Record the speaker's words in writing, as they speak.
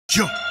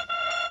Yo.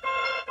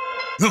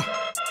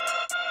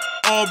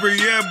 Aubrey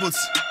Edwards,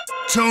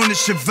 Tony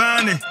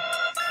Schiavone.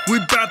 We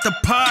bout to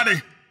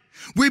party.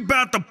 We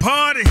bout to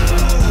party.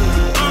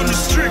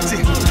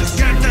 Unrestricted.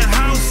 Got the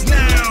house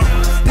now.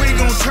 We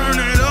gon' turn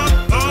it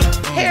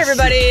up. Hey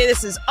everybody,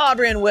 this is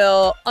Aubrey and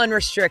Will,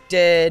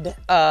 Unrestricted.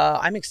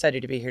 I'm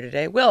excited to be here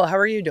today. Will, how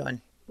are you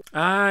doing?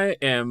 I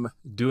am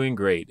doing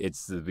great.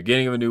 It's the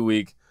beginning of a new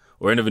week,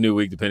 or end of a new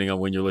week, depending on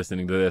when you're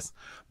listening to this.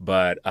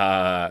 But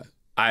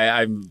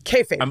I'm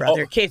kayfabe,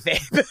 brother. Kayfabe.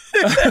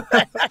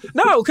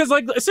 No, because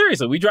like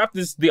seriously, we dropped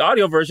the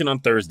audio version on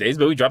Thursdays,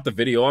 but we dropped the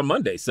video on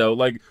Monday. So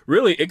like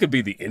really, it could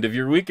be the end of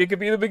your week, it could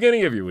be the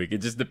beginning of your week. It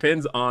just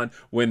depends on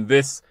when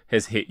this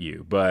has hit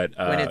you. But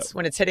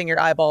when it's hitting your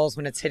eyeballs,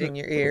 when it's hitting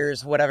your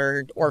ears,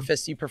 whatever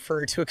orifice you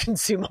prefer to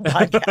consume a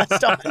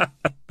podcast on.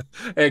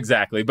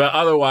 Exactly. But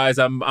otherwise,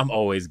 I'm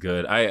always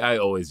good. I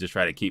always just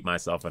try to keep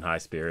myself in high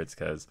spirits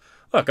because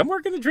look, I'm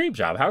working the dream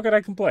job. How could I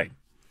complain?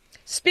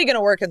 Speaking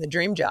of working the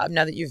dream job,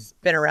 now that you've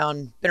been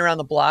around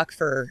the block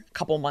for a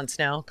couple months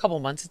now,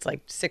 it's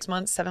like 6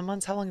 months, 7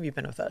 months. How long have you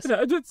been with us?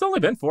 It's only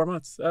been 4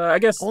 months. I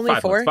guess only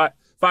 5 months.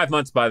 5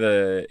 months by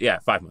the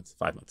 5 months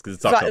because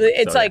it's October.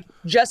 It's like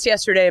just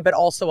yesterday, but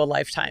also a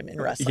lifetime in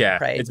wrestling. Yeah,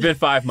 right? It's been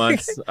 5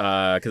 months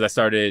because I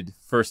started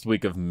first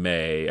week of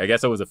May. I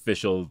guess it was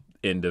official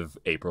end of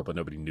April, but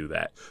nobody knew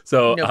that.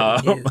 So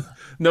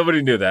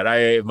nobody knew that.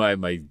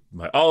 My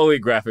All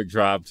Elite graphic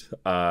dropped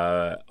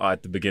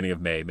at the beginning of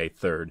May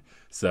 3rd.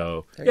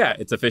 So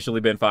it's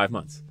officially been 5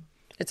 months.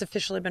 It's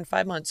officially been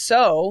 5 months.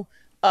 So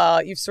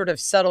you've sort of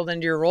settled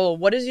into your role.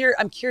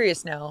 I'm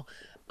curious now,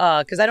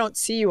 because I don't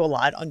see you a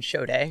lot on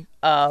show day.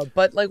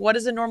 But like, what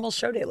does a normal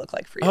show day look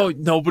like for you? Oh,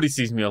 nobody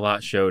sees me a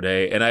lot show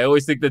day, and I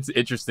always think that's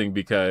interesting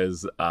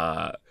because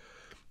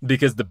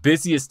the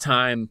busiest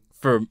time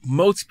for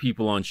most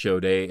people on show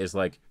day is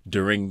like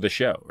during the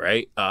show,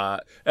 right?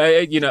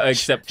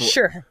 Except for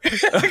sure.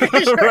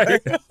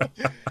 Right.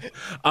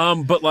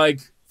 But like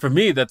for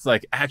me, that's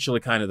like actually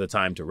kind of the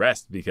time to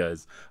rest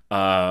because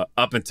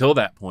up until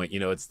that point,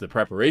 it's the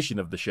preparation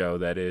of the show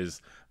that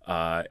is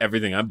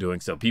everything I'm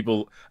doing. So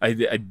people,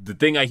 the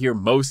thing I hear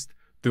most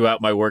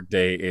throughout my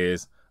workday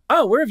is,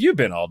 "Oh, where have you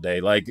been all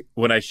day?" Like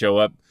when I show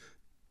up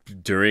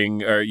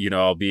during, or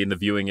I'll be in the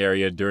viewing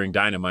area during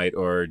Dynamite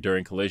or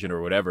during Collision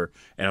or whatever,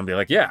 and I'll be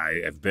like, "Yeah,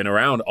 I've been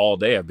around all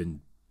day. I've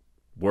been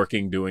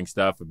working, doing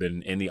stuff. I've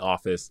been in the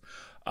office."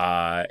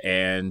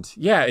 And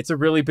yeah, it's a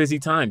really busy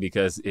time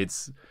because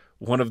it's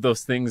one of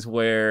those things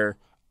where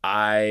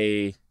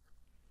I'm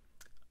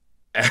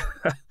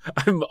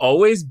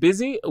always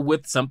busy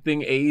with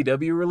something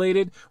AEW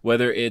related,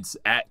 whether it's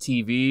at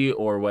TV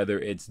or whether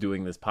it's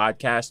doing this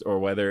podcast or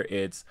whether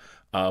it's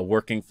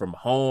working from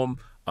home.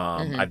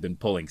 I've been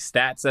pulling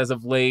stats as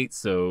of late,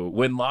 so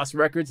win-loss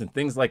records and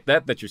things like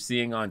that you're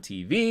seeing on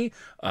TV.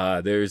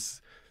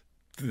 There's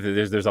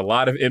a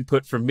lot of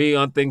input from me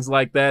on things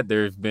like that.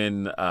 There's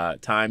been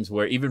times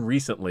where even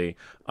recently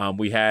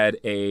we had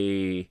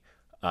it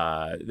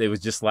was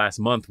just last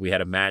month, we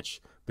had a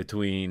match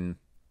between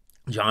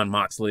Jon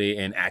Moxley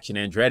and Action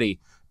Andretti,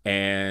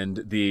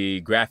 and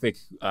the graphic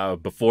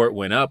before it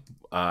went up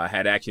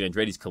had Action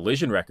Andretti's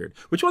Collision record,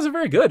 which wasn't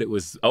very good. It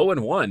was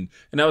 0-1,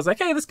 and I was like,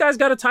 "Hey, this guy's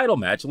got a title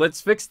match.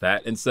 Let's fix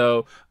that." And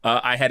so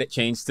I had it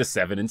changed to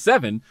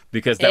 7-7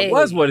 because that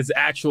was what his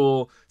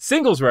actual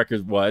singles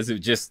record was. It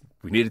just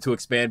we needed to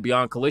expand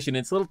beyond Collision.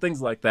 It's little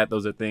things like that.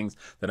 Those are things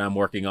that I'm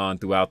working on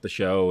throughout the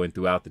show and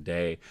throughout the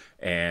day.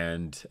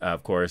 And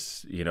of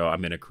course,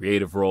 I'm in a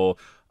creative role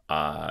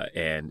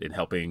and in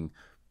helping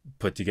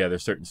put together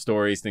certain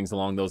stories, things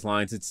along those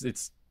lines.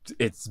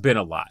 It's been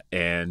a lot,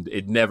 and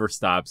it never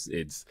stops.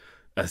 It's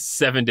a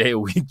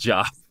 7-day-a-week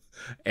job.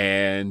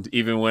 And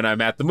even when I'm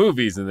at the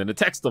movies, and then a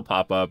text will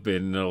pop up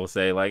and it'll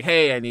say like,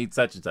 "Hey, I need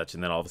such and such,"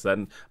 and then all of a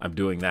sudden I'm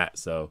doing that.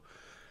 So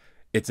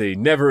it's a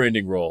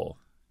never-ending role.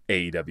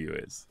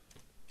 AEW is.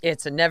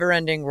 It's a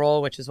never-ending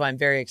role, which is why I'm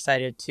very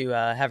excited to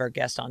have our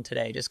guest on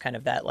today. Just kind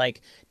of that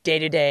like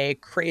day-to-day,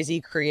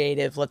 crazy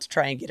creative, let's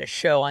try and get a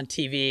show on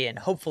TV and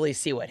hopefully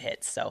see what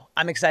hits. So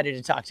I'm excited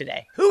to talk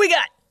today. Who we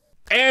got?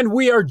 And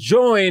we are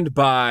joined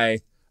by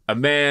a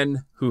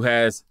man who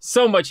has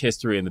so much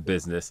history in the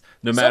business,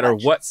 no matter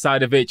what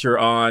side of it you're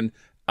on.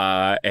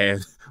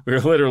 And we were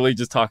literally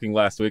just talking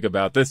last week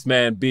about this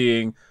man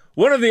being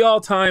one of the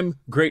all-time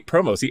great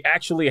promos. He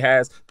actually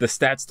has the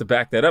stats to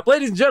back that up.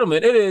 Ladies and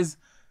gentlemen, it is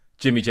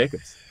Jimmy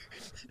Jacobs.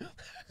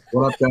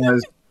 What up,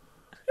 guys?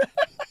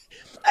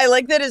 I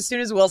like that as soon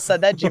as Will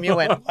said that, Jimmy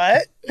went,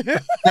 "What?" I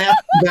have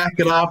to back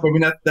it up. I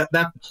mean, that's...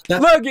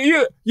 Look,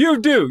 you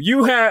do.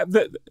 You have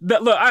that.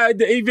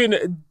 Look,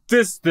 even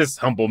this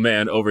humble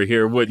man over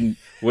here wouldn't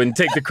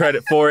take the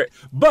credit for it.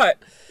 But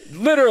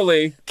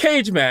literally,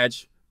 Cage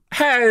Match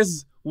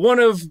has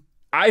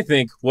I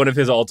think one of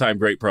his all-time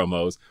great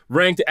promos,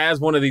 ranked as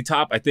one of the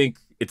top. I think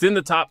it's in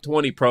the top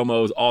 20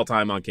 promos all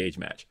time on Cage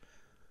Match.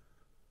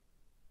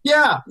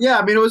 Yeah.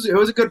 I mean, it was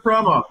a good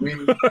promo. I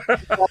mean,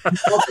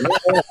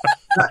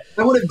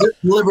 I would have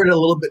delivered it a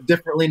little bit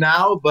differently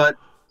now, but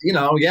it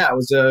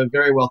was a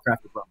very well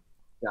crafted promo.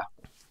 Yeah.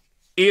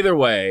 either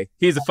way,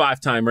 he's a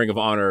 5-time Ring of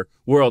Honor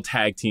World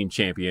Tag Team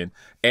Champion.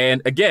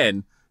 And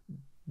again,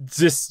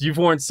 just you've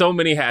worn so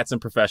many hats in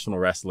professional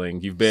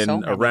wrestling. You've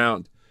been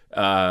around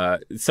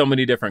so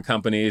many different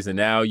companies, and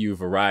now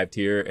you've arrived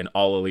here in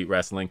All Elite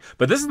Wrestling.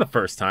 But this is the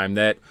first time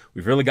that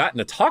we've really gotten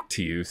to talk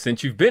to you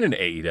since you've been in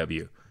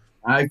AEW.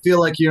 I feel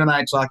like you and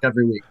I talk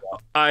every week, though.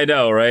 I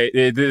know, right?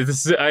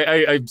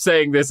 I'm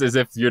saying this as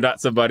if you're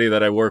not somebody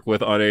that I work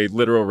with on a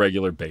literal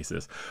regular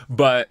basis.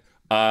 But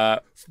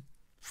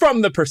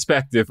from the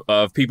perspective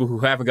of people who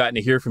haven't gotten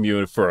to hear from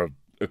you for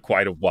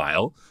quite a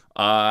while,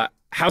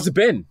 how's it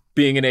been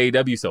being in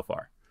AEW so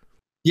far?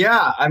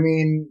 Yeah, I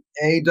mean,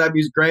 AEW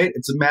is great.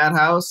 It's a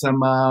madhouse.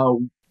 I'm,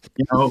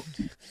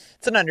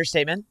 it's an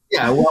understatement.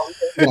 Yeah, well,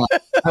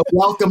 I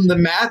welcome the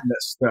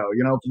madness, though.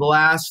 For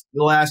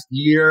the last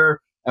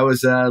year, I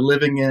was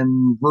living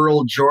in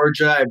rural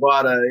Georgia. I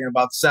bought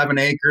about 7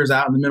 acres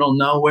out in the middle of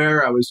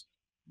nowhere. I was,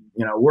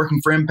 working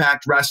for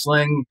Impact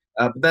Wrestling,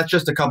 but that's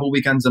just a couple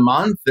weekends a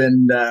month.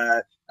 And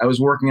I was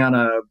working on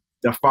a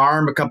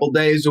farm a couple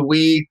days a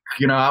week.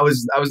 I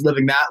was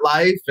living that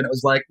life, and it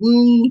was like,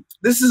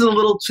 this is a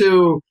little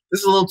too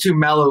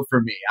mellow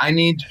for me. I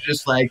need to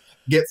just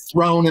get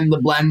thrown in the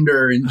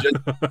blender and just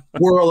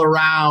whirl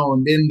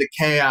around in the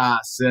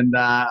chaos. And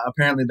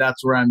apparently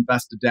that's where I'm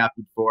best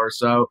adapted for.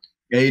 So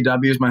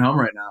AEW is my home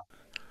right now.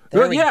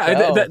 Well,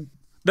 yeah,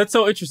 that's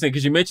so interesting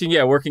because you mentioned,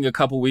 working a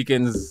couple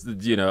weekends,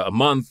 a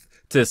month,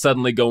 to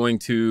suddenly going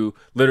to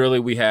literally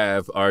we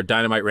have our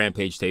Dynamite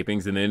Rampage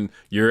tapings, and then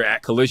you're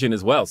at Collision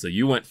as well. So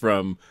you went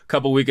from a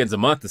couple weekends a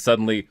month to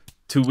suddenly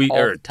 2 weeks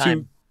or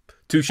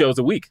two shows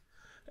a week.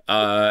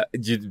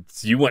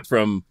 You went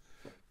from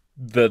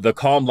the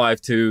calm life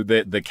to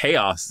the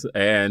chaos,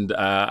 and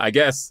I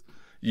guess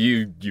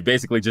you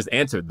basically just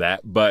answered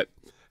that. But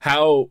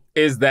how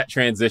is that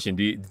transition?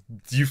 Do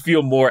you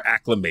feel more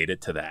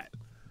acclimated to that?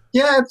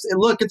 Yeah,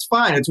 it's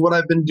fine. It's what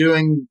I've been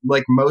doing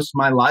most of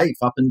my life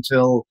up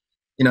until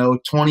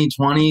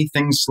 2020.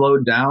 Things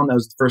slowed down. That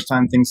was the first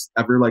time things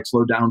ever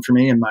slowed down for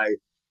me in my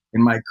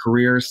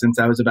career since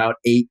I was about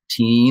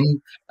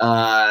 18.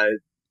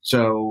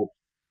 So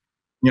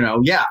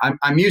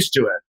I'm used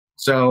to it.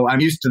 So I'm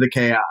used to the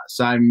chaos.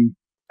 I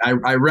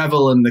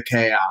revel in the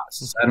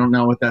chaos. I don't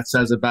know what that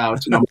says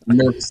about my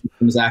nervous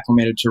system is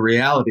acclimated to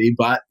reality,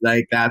 but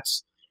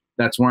that's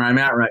where I'm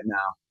at right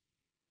now.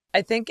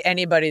 I think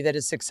anybody that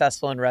is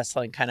successful in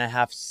wrestling kind of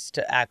has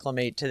to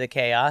acclimate to the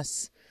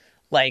chaos.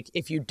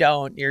 If you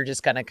don't, you're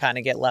just going to kind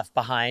of get left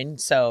behind.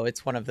 So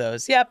it's one of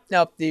those, you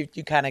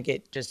kind of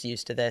get just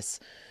used to this.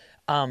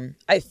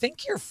 I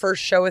think your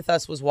first show with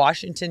us was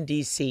Washington,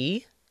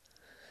 D.C.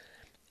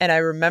 And I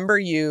remember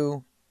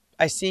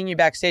I seen you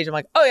backstage. I'm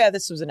like, oh yeah,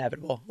 this was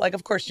inevitable.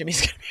 Of course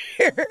Jimmy's going to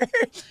be here.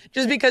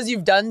 Just because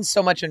you've done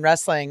so much in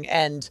wrestling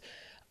and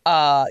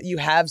you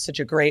have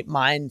such a great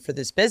mind for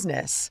this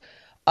business.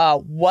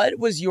 What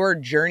was your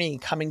journey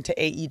coming to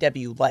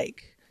AEW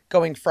like?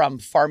 Going from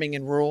farming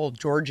in rural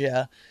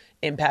Georgia,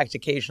 Impact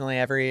occasionally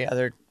every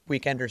other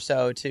weekend or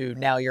so, to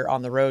now you're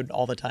on the road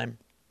all the time?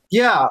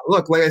 Yeah,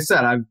 look, like I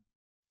said,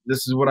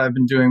 this is what I've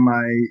been doing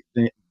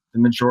the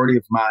majority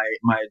of my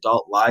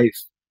adult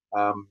life.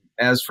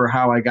 As for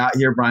how I got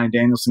here, Bryan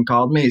Danielson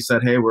called me. He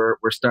said, "Hey, we're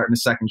starting a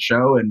second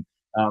show, and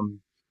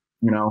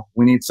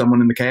we need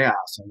someone in the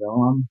chaos." I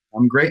go,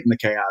 "I'm great in the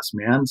chaos,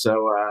 man."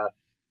 So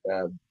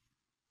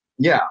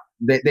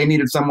they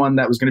needed someone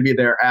that was going to be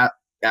there at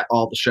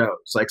all the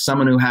shows,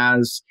 someone who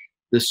has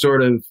this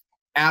sort of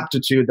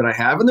aptitude that I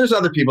have. And there's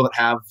other people that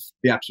have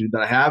the aptitude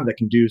that I have that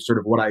can do sort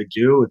of what I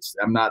do.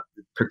 I'm not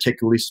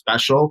particularly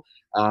special,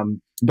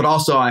 but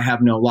also I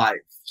have no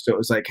life. So it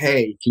was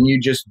hey, can you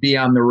just be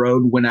on the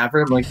road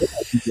whenever? I'm like, I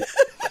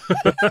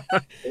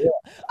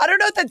don't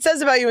know what that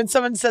says about you when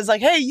someone says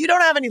hey, you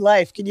don't have any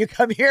life. Can you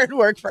come here and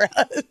work for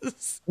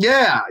us?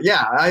 Yeah.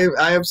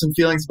 I have some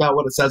feelings about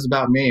what it says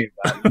about me.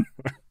 But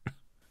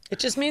it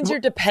just means you're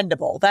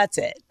dependable. That's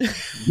it.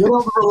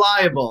 You're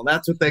reliable.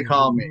 That's what they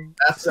call me.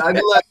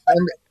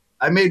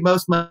 I made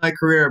most of my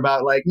career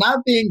about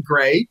not being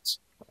great,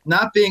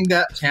 not being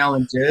that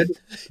talented,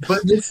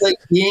 but just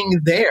being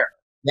there.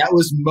 That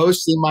was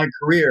mostly my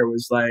career.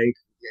 Was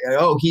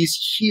oh, he's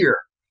here.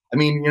 I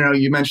mean,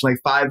 you mentioned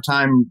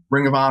 5-time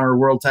Ring of Honor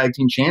World Tag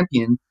Team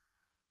Champion.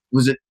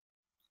 Was it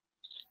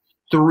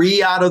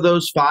 3 out of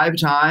those 5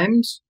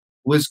 times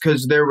was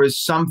because there was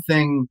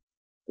something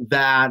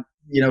that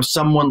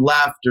someone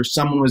left or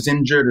someone was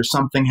injured or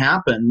something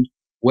happened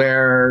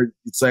where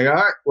it's all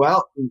right,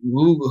 well,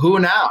 who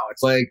now?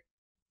 It's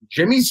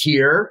Jimmy's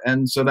here.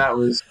 And so that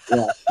was,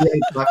 though,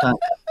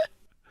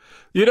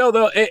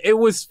 it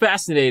was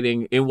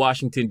fascinating in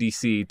Washington,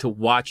 D.C. to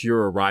watch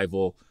your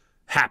arrival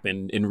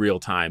happen in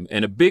real time.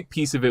 And a big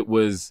piece of it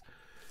was,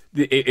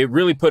 it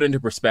really put into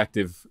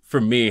perspective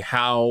for me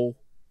how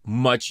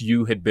much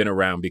you had been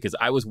around, because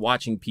I was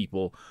watching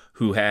people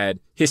who had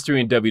history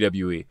in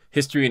WWE,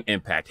 history in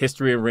Impact,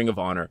 history in Ring of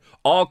Honor,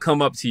 all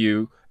come up to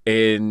you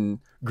in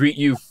greet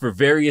you for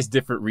various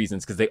different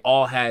reasons because they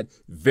all had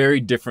very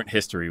different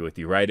history with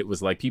you, right? It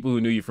was like people who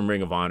knew you from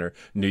Ring of Honor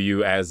knew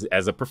you as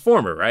a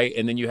performer, right?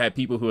 And then you had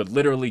people who had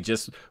literally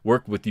just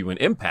worked with you in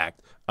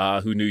Impact,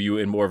 who knew you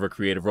in more of a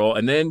creative role.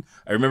 And then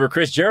I remember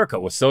Chris Jericho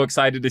was so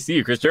excited to see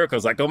you. Chris Jericho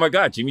was like, oh my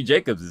God, Jimmy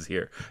Jacobs is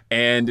here.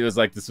 And it was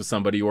like, this was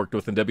somebody you worked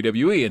with in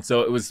WWE. And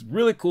so it was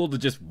really cool to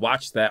just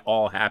watch that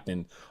all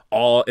happen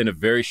all in a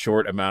very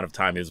short amount of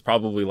time. It was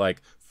probably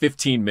like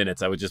 15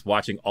 minutes. I was just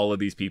watching all of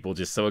these people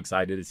just so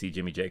excited to see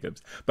Jimmy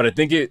Jacobs. But I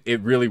think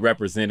it really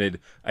represented,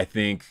 I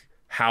think,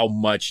 how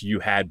much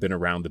you had been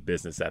around the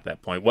business at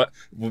that point.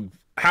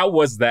 How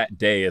was that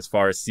day as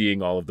far as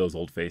seeing all of those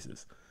old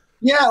faces?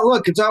 Yeah,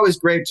 look, it's always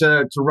great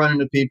to run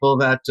into people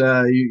that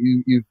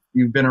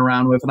you've been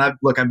around with, and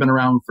I've been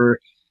around for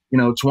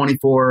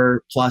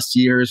 24 plus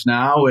years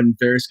now in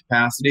various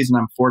capacities, and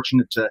I'm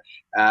fortunate to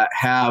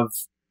have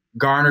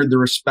garnered the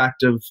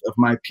respect of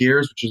my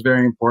peers, which is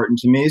very important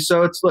to me.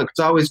 So it's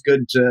always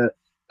good to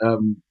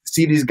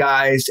see these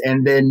guys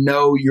and then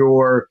know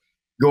you're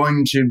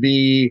going to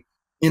be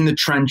in the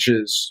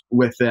trenches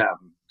with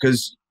them,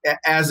 because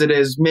as it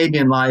is, maybe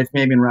in life,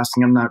 maybe in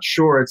wrestling, I'm not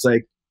sure. It's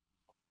like,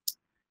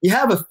 you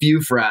have a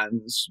few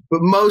friends, but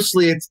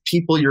mostly it's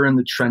people you're in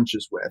the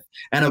trenches with.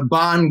 And a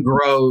bond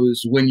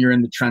grows when you're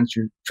in the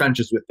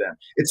trenches with them.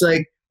 It's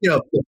like, me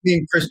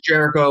and Chris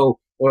Jericho,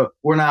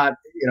 we're not,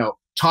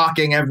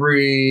 talking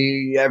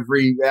every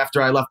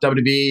after I left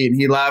WWE and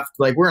he left,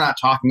 like, we're not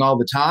talking all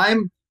the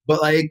time,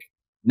 but like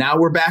now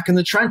we're back in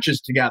the trenches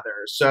together.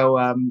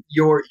 So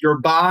your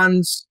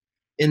bonds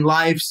in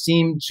life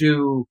seem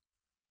to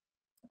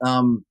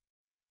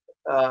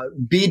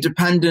be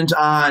dependent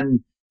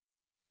on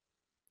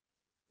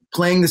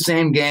playing the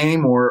same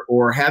game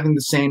or having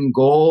the same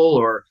goal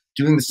or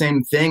doing the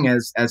same thing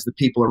as the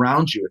people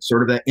around you. It's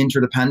sort of that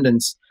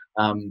interdependence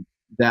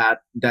that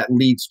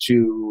leads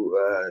to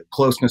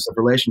closeness of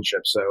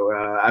relationships. So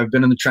I've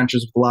been in the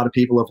trenches with a lot of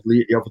people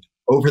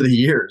over the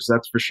years,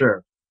 that's for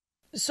sure.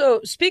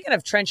 So speaking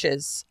of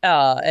trenches,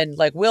 and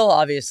like Will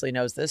obviously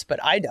knows this,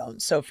 but I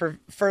don't. So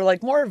for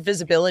like more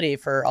visibility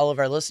for all of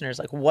our listeners,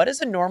 like what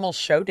does a normal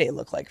show day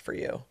look like for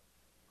you?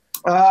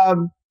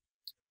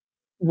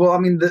 Well, I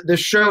mean, the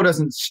show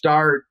doesn't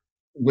start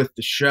with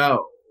the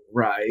show,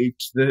 right?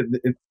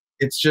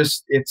 It's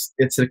just a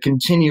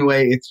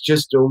it's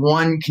just a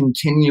one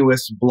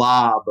continuous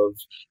blob of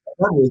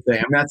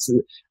everything. And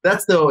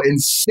that's the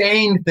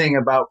insane thing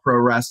about pro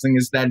wrestling,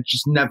 is that it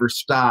just never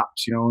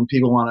stops. When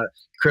people want to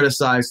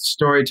criticize the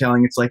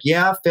storytelling, it's like,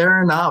 yeah,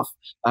 fair enough,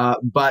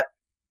 but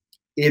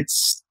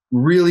it's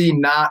really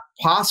not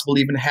possible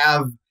to even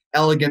have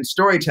elegant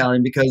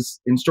storytelling, because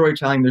in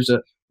storytelling there's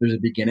a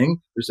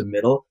beginning, there's a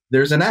middle,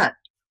 there's an end.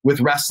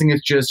 With wrestling,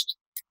 it's just,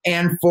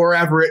 and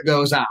forever it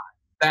goes on.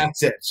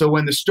 That's it. So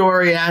when the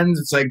story ends,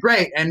 it's like,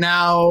 great, and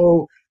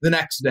now the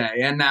next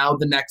day, and now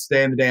the next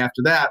day, and the day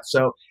after that.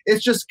 So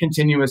it's just a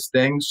continuous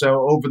thing.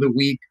 So over the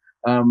week,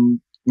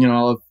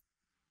 I've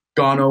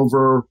gone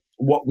over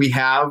what we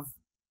have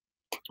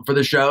for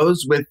the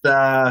shows with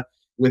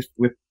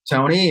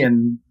Tony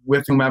and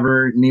with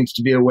whomever needs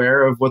to be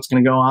aware of what's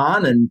going to go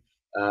on. And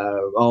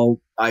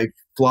I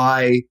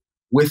fly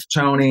with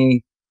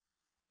Tony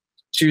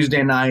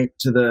Tuesday night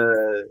to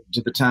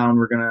the town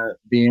we're going to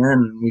be in,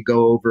 and we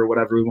go over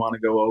whatever we want to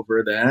go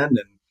over then. And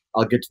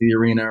I'll get to the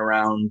arena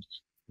around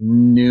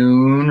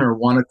noon or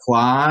 1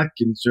 o'clock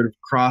and sort of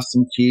cross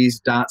some T's,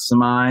 dot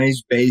some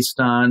I's based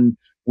on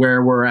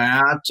where we're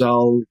at.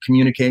 I'll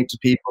communicate to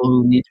people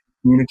who need to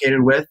be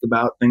communicated with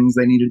about things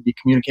they needed to be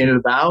communicated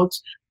about,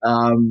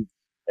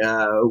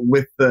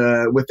 with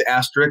the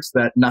asterisk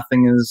that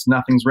nothing's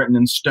written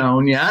in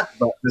stone yet,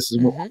 but this is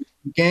what we're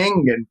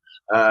thinking, and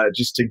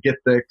just to get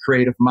the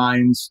creative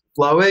minds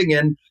flowing,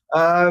 and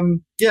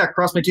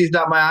cross my T's,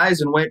 dot my I's,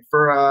 and wait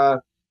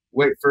for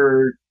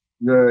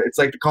it's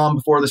like the calm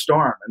before the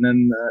storm, and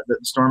then the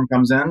storm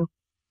comes in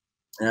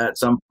at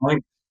some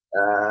point,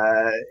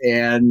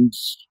 and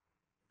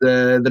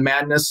the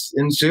madness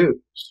ensues.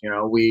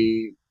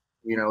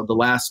 The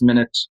last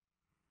minute,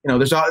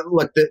 there's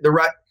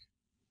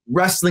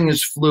wrestling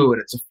is fluid.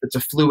 It's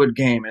a fluid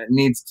game, and it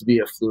needs to be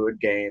a fluid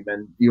game.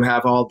 And you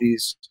have all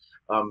these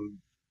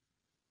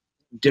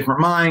different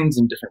minds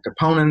and different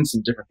components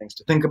and different things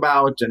to think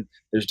about, and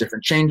there's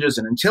different changes.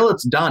 And until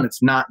it's done,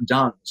 it's not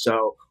done.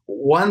 So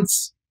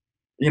once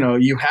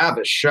you have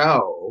a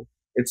show,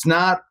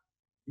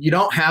 you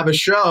don't have a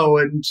show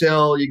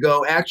until you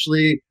go,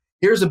 actually,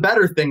 here's a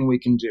better thing we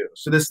can do.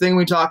 So this thing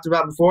we talked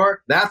about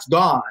before, that's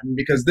gone,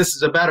 because this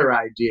is a better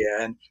idea,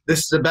 and this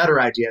is a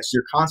better idea. So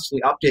you're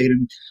constantly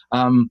updating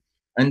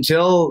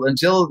until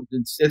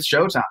it's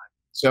showtime.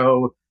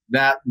 So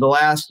that the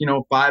last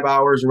 5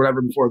 hours or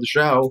whatever before the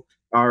show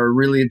are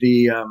really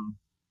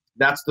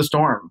that's the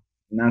storm,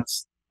 and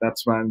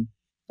that's what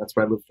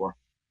I live for.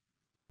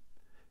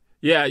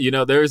 Yeah,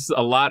 there's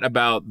a lot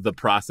about the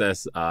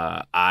process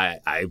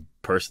I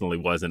personally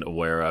wasn't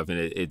aware of, and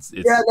it's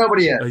yeah,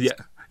 nobody is.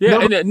 Yeah,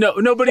 and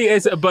nobody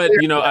is, but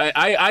you know,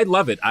 I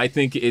love it. I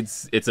think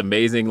it's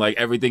amazing. Like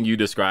everything you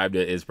described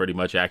is pretty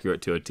much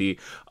accurate to a T.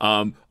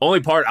 Only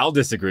part I'll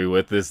disagree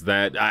with is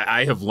that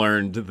I have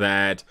learned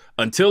that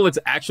until it's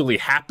actually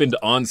happened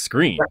on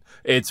screen,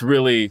 it's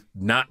really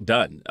not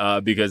done.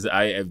 Because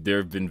there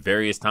have been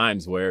various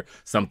times where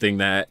something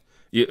that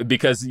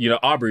because you know,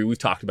 Aubrey, we've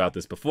talked about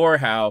this before.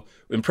 How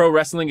in pro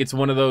wrestling, it's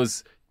one of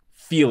those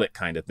feel it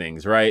kind of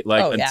things, right?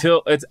 Like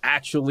until it's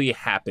actually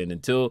happened,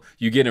 until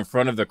you get in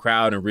front of the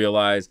crowd and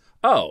realize,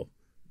 oh,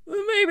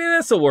 maybe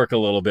this will work a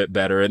little bit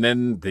better, and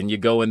then you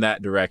go in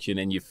that direction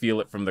and you feel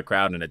it from the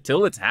crowd, and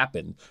until it's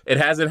happened, it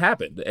hasn't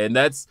happened. And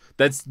that's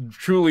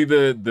truly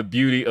the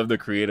beauty of the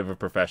creative of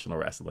professional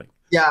wrestling.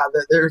 Yeah,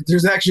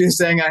 there's actually a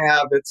saying I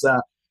have. It's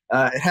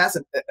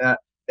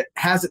it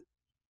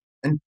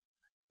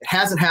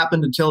hasn't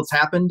happened until it's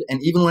happened, and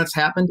even when it's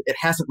happened, it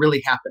hasn't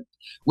really happened.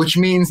 Which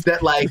means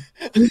that, like,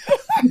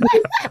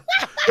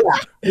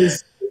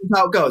 is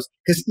how it goes.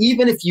 Because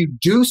even if you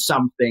do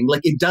something,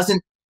 like it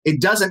doesn't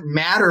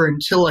matter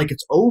until like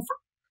it's over,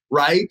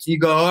 right? You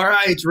go, all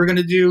right, we're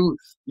gonna do,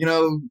 you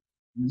know,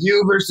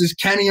 you versus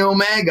Kenny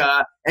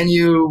Omega, and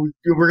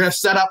we're gonna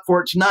set up for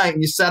it tonight,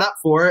 and you set up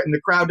for it, and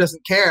the crowd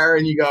doesn't care,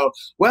 and you go,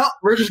 well,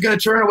 we're just gonna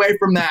turn away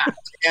from that,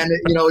 and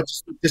you know,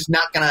 it's just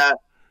not gonna.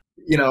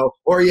 You know,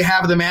 or you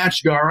have the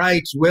match, you go, all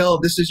right, Will,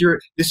 this is your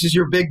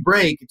big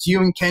break. It's you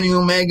and Kenny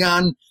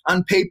Omega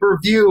on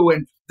pay-per-view,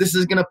 and this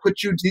is going to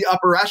put you to the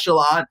upper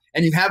echelon,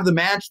 and you have the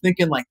match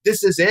thinking, like,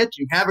 this is it.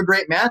 You have a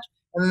great match,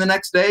 and then the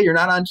next day you're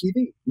not on TV.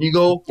 And you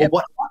go, well,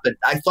 what happened?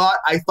 I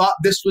thought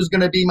this was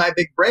going to be my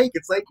big break.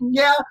 It's like,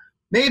 yeah,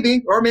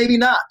 maybe, or maybe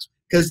not.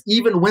 Because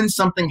even when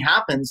something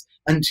happens,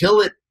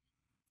 until it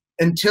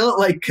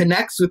like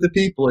connects with the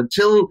people,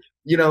 until,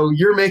 you know,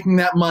 you're making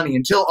that money,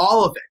 until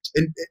all of it,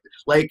 and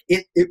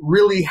it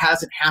really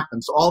hasn't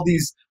happened. So all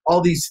these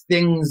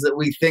things that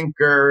we think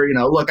are, you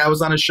know, look, I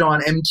was on a show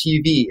on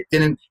MTV.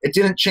 It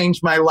didn't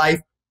change my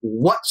life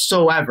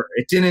whatsoever.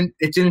 It didn't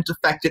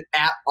affect it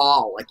at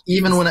all. Like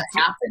even when it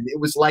happened, it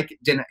was like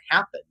it didn't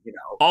happen, you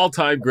know.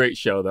 All-time great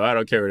show though. I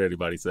don't care what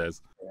anybody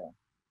says. Yeah.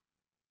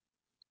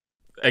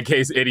 In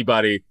case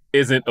anybody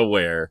isn't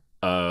aware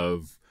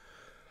of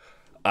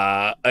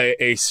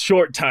a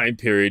short time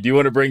period. Do you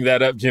want to bring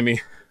that up, Jimmy?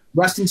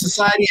 Wrestling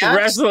Society X?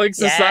 Wrestling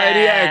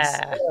Society X.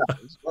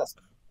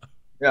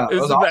 Yeah, it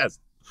was the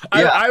best.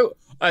 Yeah.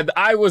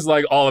 I was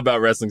like all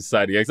about Wrestling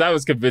Society X. I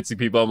was convincing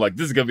people, I'm like,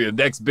 this is going to be the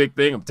next big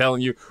thing. I'm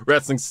telling you,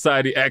 Wrestling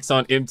Society X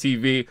on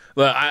MTV.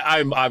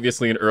 I'm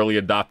obviously an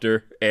early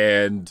adopter,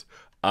 and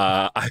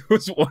I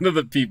was one of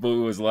the people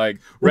who was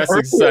like,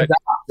 Wrestling Society.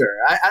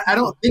 I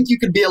don't think you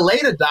could be a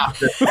late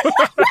adopter.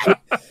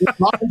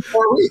 Not in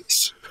 4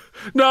 weeks.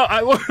 No,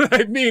 what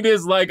I mean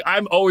is, like,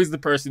 I'm always the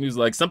person who's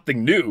like,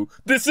 something new.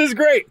 This is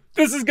great.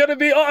 This is going to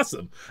be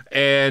awesome.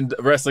 And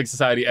Wrestling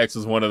Society X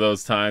was one of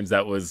those times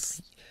that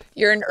was...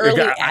 You're an early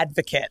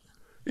advocate.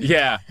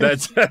 Yeah,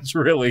 that's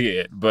really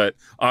it. But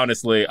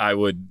honestly, I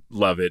would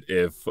love it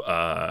if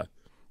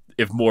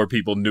more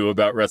people knew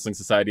about Wrestling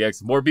Society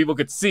X, more people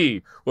could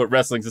see what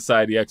Wrestling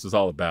Society X was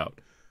all about.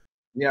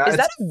 Yeah, is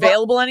that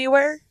available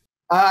anywhere?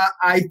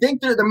 I think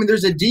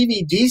there's a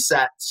DVD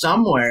set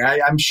somewhere.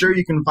 I'm sure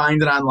you can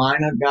find it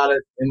online. I've got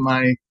it in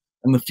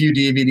the few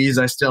DVDs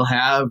I still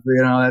have.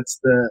 You know, that's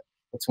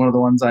one of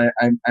the ones I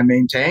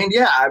maintained.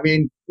 Yeah, I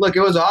mean, look,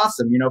 it was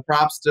awesome. You know,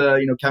 props to,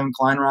 you know, Kevin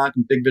Kleinrock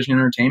and Big Vision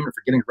Entertainment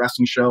for getting a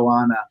wrestling show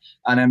on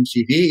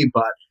MTV.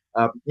 But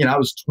you know, I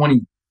was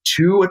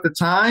 22 at the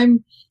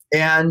time,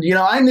 and you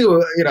know, I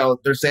knew, you know,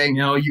 they're saying,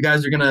 you know, you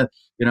guys are gonna,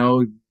 you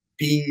know,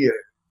 be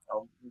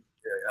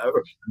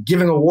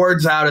giving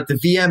awards out at the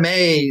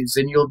VMAs,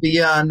 and you'll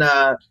be on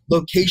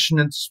location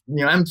and,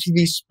 you know,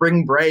 MTV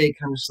Spring Break.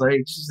 I'm just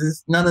like,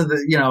 none of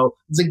the, you know,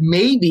 it's like,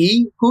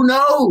 maybe, who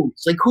knows?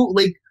 Like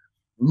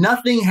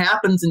nothing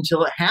happens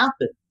until it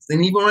happens,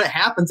 and even when it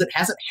happens, it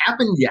hasn't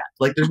happened yet.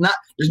 Like there's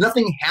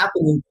nothing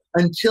happening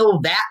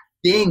until that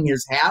thing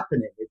is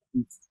happening.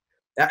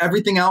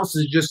 Everything else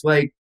is just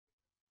like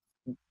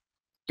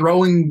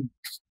throwing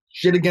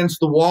shit against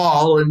the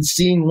wall and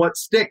seeing what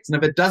sticks. And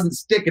if it doesn't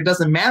stick, it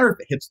doesn't matter if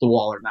it hits the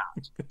wall or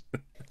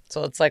not.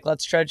 So it's like,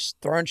 let's try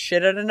throwing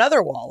shit at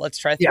another wall. Let's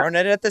try throwing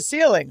it at the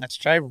ceiling. Let's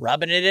try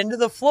rubbing it into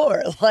the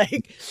floor.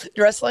 Like,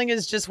 wrestling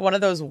is just one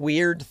of those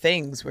weird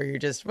things where you're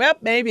just, well,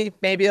 maybe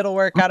it'll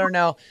work. I don't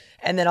know.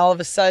 And then all of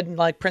a sudden,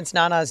 like, Prince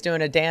Nana is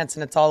doing a dance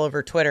and it's all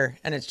over Twitter.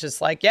 And it's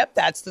just like, yep,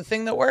 that's the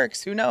thing that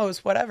works. Who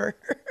knows? Whatever.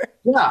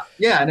 Yeah.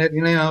 And it,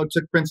 you know, it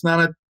took Prince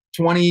Nana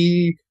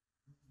 20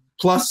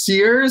 plus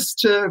years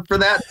for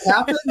that to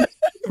happen.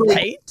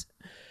 Right.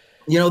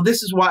 You know,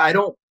 this is why I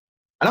don't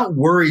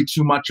worry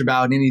too much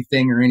about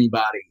anything or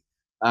anybody.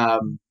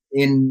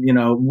 You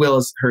know, Will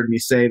has heard me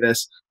say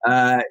this.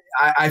 I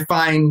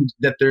find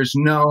that there's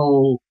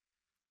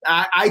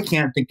I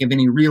can't think of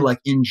any real like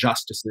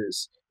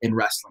injustices in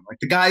wrestling.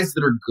 Like the guys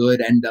that are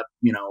good end up,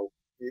 you know,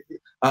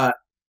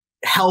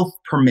 health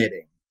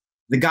permitting.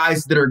 The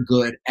guys that are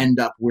good end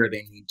up where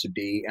they need to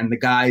be, and the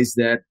guys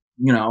that,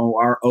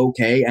 are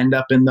okay end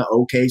up in the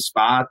okay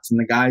spots, and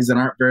the guys that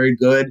aren't very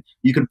good,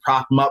 you can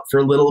prop them up for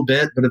a little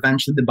bit, but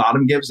eventually the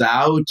bottom gives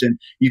out, and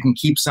you can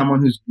keep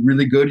someone who's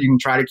really good. You can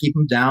try to keep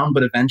them down,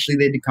 but eventually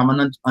they become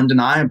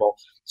undeniable.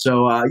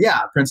 So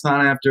Prince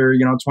Nana, after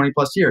 20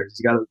 plus years,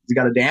 he's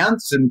got to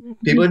dance, and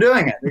people are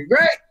doing it. They're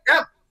great.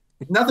 Yep,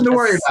 nothing to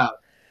worry about.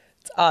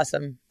 It's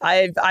awesome.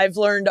 I've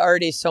learned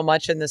already so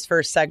much in this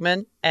first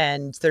segment,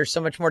 and there's so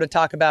much more to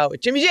talk about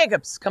with Jimmy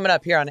Jacobs coming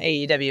up here on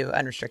AEW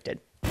Unrestricted.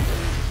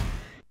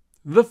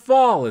 The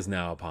fall is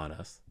now upon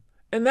us,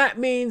 and that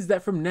means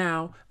that from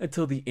now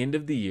until the end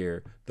of the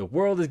year, the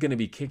world is going to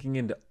be kicking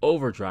into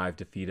overdrive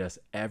to feed us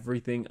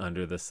everything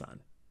under the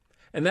sun.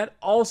 And that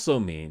also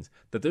means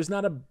that there's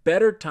not a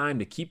better time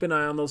to keep an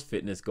eye on those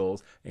fitness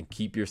goals and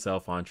keep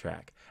yourself on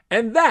track.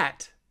 And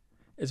that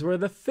is where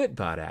the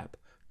Fitbod app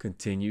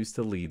continues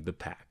to lead the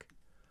pack.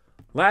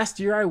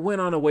 Last year, I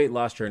went on a weight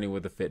loss journey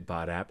with the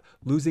Fitbod app,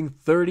 losing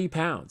 30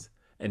 pounds.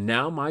 And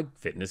now my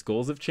fitness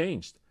goals have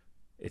changed.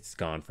 It's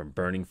gone from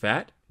burning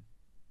fat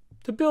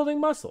to building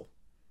muscle.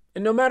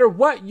 And no matter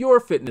what your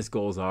fitness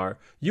goals are,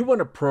 you want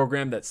a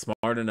program that's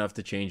smart enough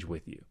to change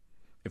with you.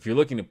 If you're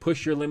looking to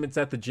push your limits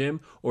at the gym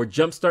or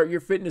jumpstart your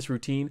fitness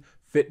routine,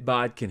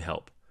 Fitbod can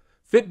help.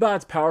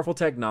 Fitbod's powerful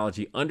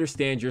technology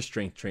understands your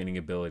strength training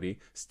ability,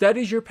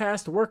 studies your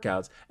past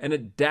workouts, and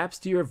adapts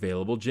to your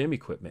available gym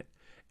equipment.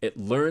 It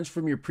learns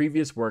from your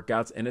previous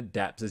workouts and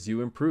adapts as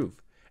you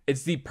improve.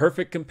 It's the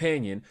perfect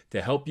companion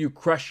to help you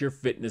crush your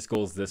fitness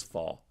goals this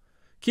fall.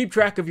 Keep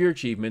track of your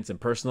achievements and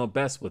personal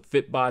bests with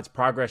Fitbod's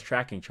progress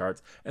tracking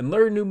charts, and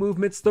learn new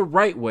movements the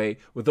right way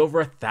with over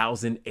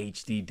 1,000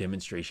 HD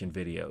demonstration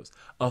videos.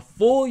 A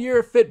full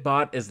year of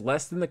Fitbod is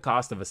less than the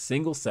cost of a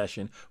single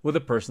session with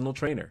a personal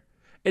trainer.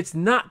 It's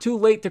not too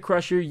late to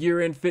crush your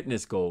year-end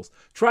fitness goals.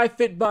 Try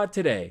Fitbod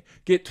today.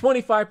 Get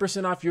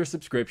 25% off your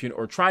subscription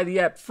or try the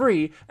app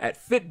free at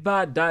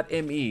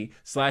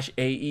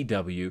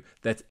fitbod.me/AEW.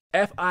 That's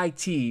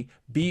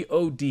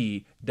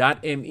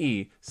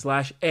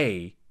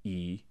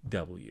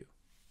FITBOD.me/AEW.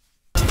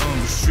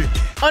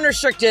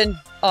 Unrestricted.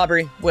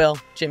 Aubrey, Will,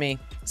 Jimmy.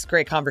 It's a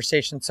great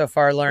conversation so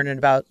far, learning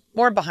about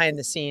more behind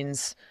the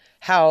scenes,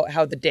 how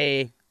the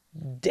day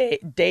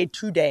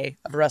to day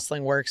of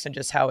wrestling works, and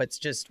just how it's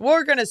just,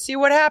 we're gonna see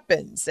what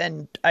happens.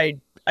 And I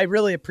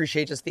really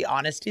appreciate just the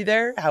honesty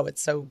there, how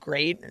it's so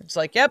great. It's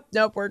like, yep,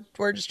 nope,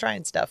 we're just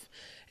trying stuff.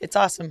 It's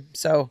awesome.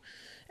 So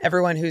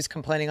everyone who's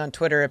complaining on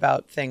Twitter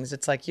about things,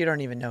 it's like, you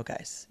don't even know,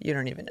 guys. You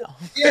don't even know.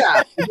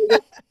 Yeah.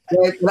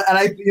 And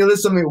I feel this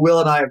is something Will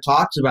and I have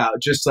talked about,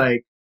 just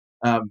like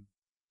how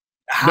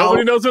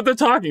nobody knows what they're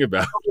talking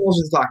about. Nobody knows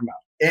what they're talking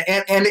about.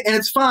 And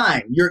it's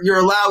fine. You're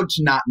allowed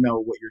to not know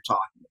what you're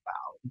talking about.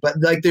 But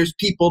like, there's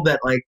people that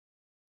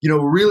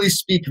really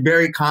speak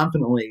very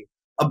confidently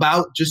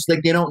about just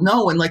like they don't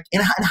know, and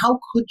how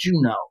could you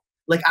know?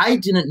 Like, I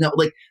didn't know,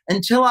 like,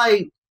 until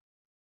I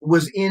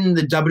was in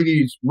the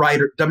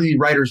WWE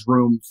writers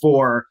room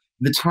for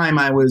the time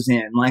I was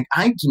in. Like,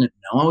 I didn't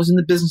know. I was in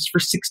the business for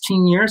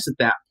 16 years at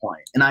that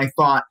point, and I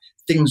thought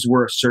things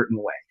were a certain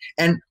way.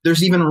 And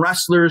there's even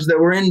wrestlers that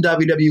were in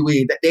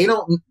WWE that they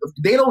don't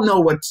know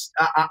what's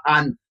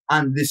on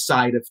this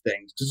side of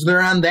things, because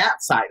they're on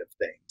that side of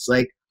things.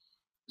 Like,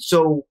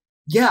 so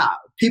yeah,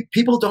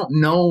 people don't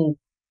know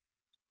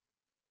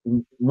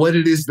what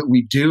it is that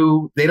we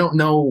do. They don't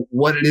know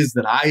what it is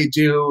that I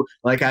do.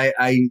 Like, I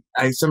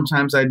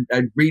sometimes I'd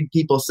read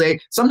people say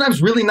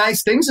sometimes really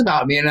nice things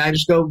about me, and I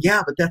just go,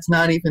 yeah, but that's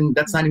not even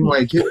what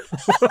I do.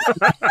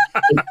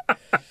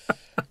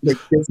 Like,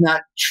 it's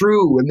not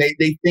true. And I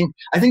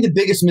think the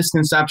biggest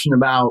misconception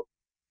about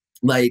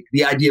like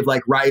the idea of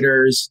like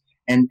writers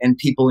and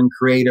people in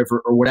creative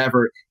or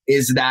whatever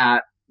is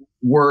that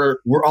we're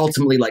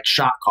ultimately like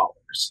shot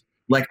callers.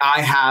 Like,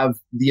 I have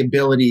the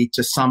ability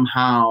to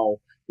somehow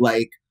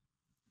like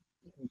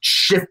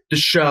shift the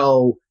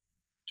show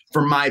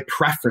for my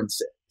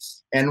preferences.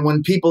 And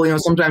when people,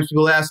 sometimes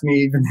people ask me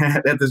even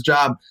at this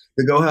job,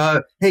 they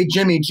go, hey,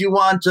 Jimmy, do you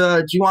want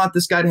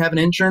this guy to have an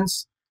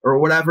entrance or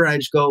whatever? And I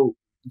just go,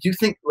 do you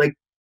think like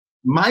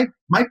my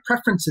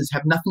preferences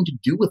have nothing to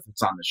do with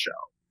what's on the show?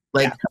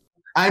 Like, yeah.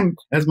 I'm,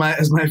 as my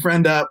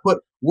friend put,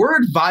 we're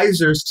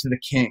advisors to the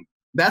king.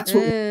 That's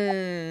what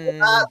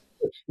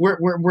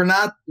we're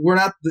not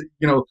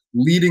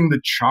leading the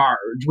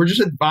charge. We're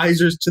just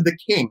advisors to the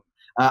king.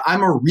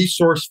 I'm a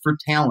resource for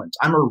talent.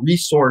 I'm a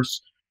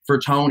resource for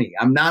Tony.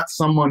 I'm not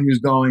someone who's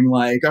going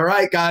like, all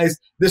right, guys,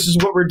 this is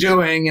what we're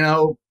doing,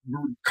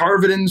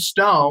 carve it in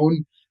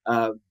stone.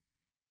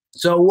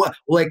 So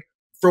like,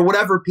 for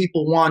whatever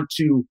people want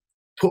to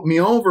put me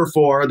over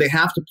for, they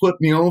have to put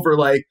me over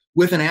like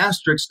with an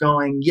asterisk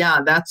going,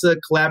 yeah, that's a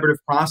collaborative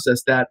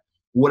process that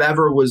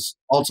whatever was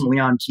ultimately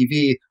on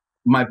TV,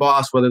 my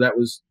boss, whether that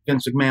was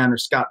Vince McMahon or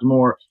Scott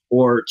D'Amore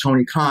or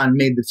Tony Khan,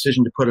 made the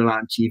decision to put it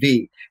on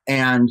TV.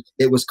 And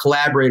it was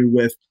collaborated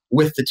with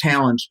the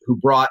talent who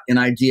brought an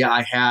idea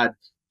I had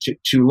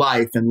to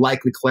life, and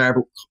likely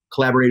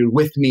collaborated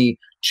with me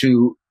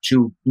to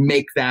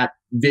make that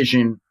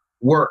vision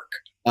work.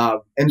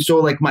 And so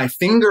like my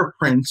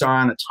fingerprints are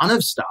on a ton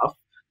of stuff,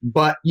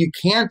 but you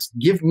can't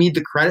give me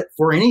the credit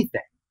for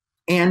anything.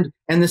 And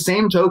the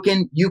same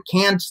token, you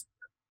can't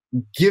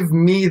give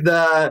me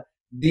the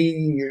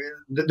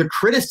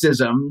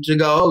criticism to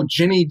go, oh,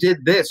 Jimmy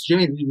did this.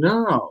 Jimmy,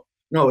 no.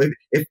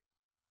 If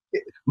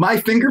my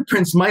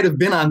fingerprints might have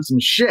been on some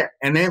shit,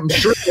 and I'm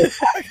sure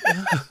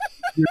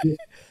you're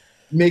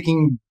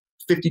making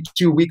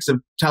 52 weeks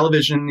of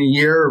television a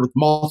year with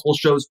multiple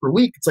shows per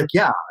week. It's like,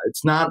 yeah,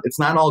 it's not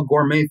all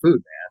gourmet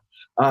food,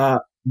 man.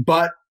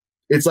 But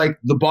it's like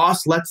the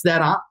boss lets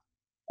that on,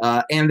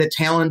 and the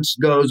talent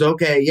goes,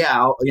 okay, yeah,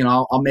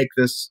 I'll make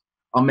this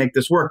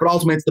work. But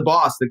ultimately, it's the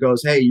boss that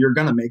goes, hey, you're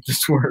gonna make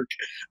this work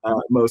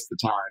most of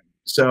the time.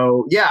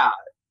 So yeah,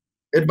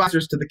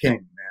 advisors to the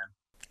king, man.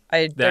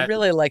 I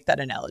really like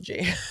that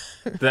analogy.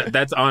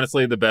 That's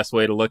honestly the best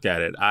way to look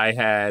at it. I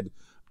had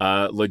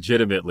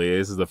legitimately,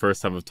 this is the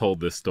first time I've told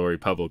this story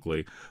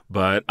publicly,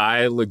 but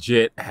I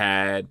legit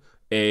had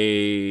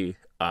a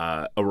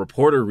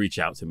reporter reach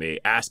out to me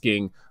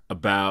asking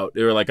about,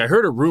 they were like, I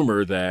heard a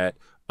rumor that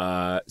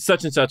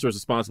such and such was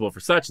responsible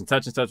for such and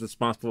such was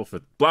responsible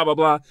for blah, blah,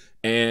 blah.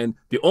 And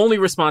the only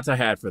response I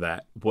had for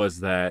that was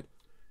that,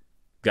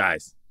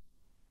 guys,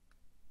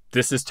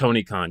 this is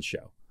Tony Khan's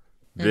show.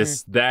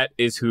 That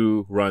is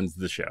who runs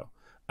the show.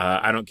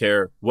 I don't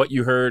care what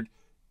you heard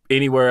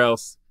anywhere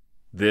else.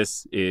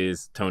 This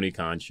is Tony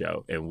Khan's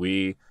show, and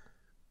we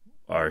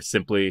are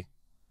simply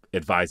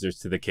advisors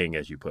to the king,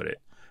 as you put it.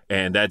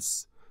 And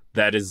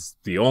that is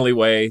the only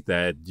way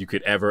that you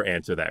could ever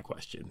answer that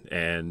question.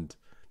 And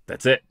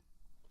that's it.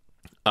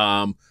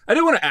 I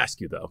do want to ask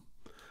you though.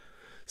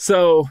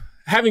 So,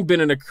 having been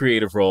in a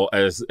creative role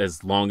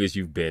as long as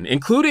you've been,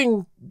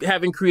 including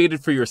having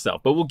created for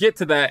yourself, but we'll get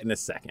to that in a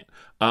second.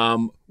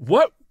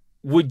 What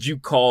would you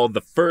call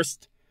the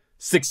first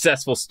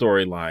successful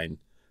storyline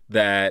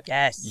that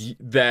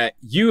that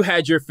you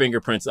had your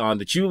fingerprints on,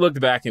 that you looked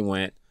back and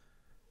went,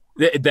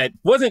 that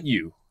wasn't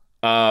you,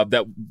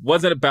 that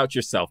wasn't about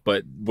yourself,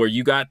 but where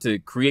you got to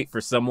create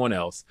for someone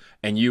else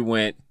and you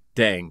went,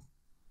 dang,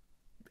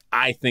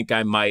 I think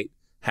I might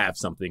have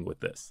something with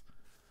this?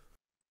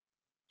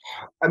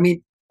 I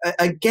mean,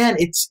 again,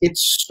 it's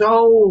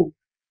so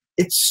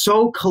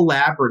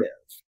collaborative,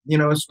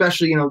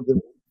 especially,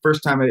 the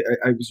first time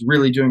I was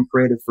really doing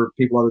creative for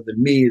people other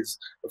than me is,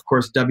 of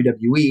course,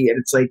 WWE. And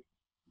it's like,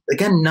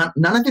 again,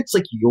 none of it's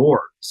like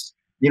yours.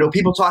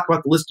 People talk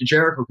about the list of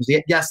Jericho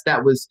because, yes,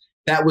 that was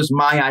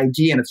my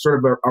idea. And it's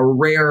sort of a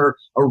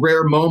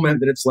rare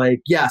moment that it's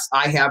like, yes,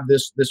 I have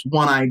this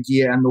one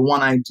idea, and the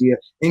one idea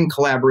in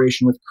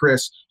collaboration with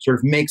Chris sort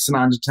of makes it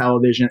onto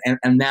television,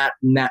 and that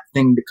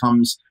thing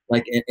becomes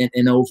like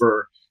an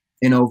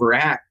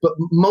overact. But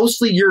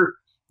mostly you're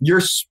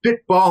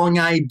spitballing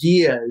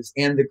ideas,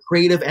 and the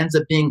creative ends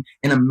up being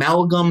an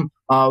amalgam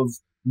of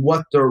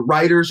what the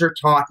writers are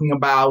talking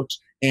about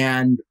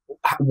and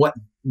what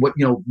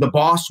the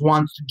boss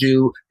wants to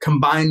do,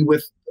 combined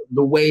with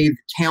the way the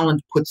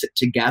talent puts it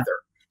together.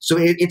 So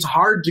it's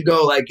hard to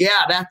go like,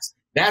 yeah,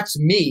 that's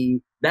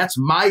me. That's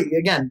my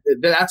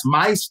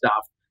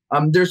stuff.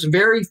 There's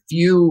very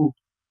few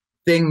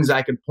things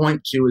I could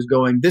point to as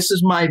going, this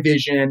is my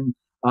vision.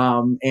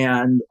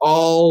 And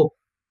all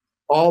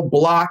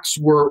blocks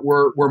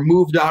were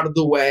moved out of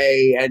the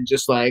way, and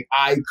just like,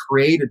 I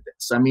created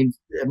this. I mean,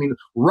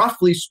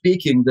 roughly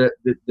speaking, the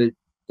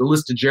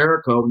list of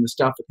Jericho and the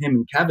stuff with him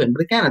and Kevin.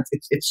 But again,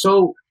 it's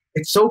so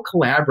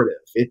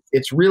collaborative.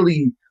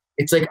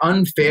 It's like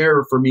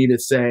unfair for me to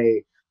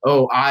say,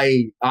 oh,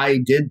 I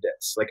did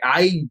this. Like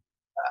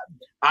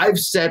I've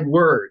said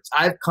words,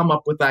 I've come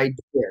up with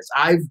ideas,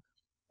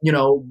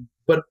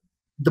 but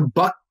the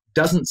buck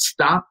doesn't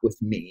stop with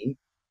me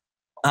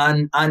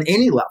on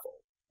any level.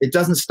 It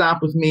doesn't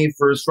stop with me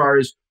for as far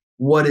as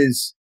what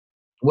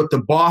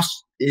the boss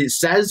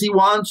says he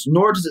wants,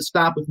 nor does it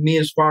stop with me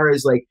as far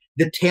as like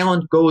the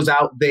talent goes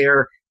out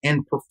there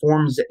and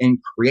performs it and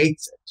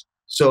creates it.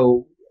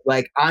 So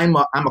like I'm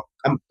a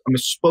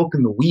spoke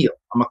in the wheel.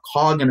 I'm a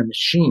cog in a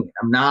machine.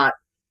 I'm not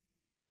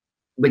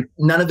like,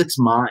 none of it's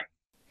mine.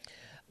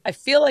 I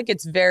feel like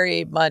it's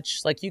very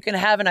much like you can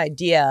have an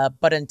idea,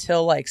 but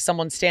until like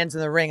someone stands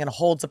in the ring and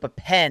holds up a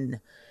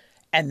pen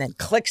and then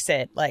clicks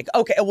it, like,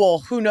 okay, well,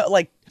 who knows?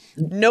 Like,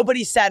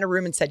 nobody sat in a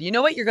room and said, you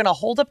know what? You're going to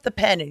hold up the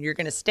pen and you're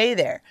going to stay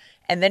there.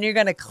 And then you're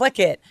going to click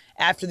it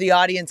after the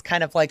audience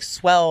kind of like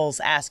swells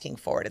asking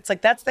for it. It's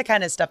like, that's the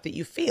kind of stuff that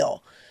you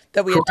feel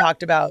that we had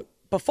talked about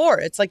before.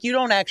 It's like, you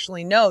don't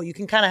actually know. You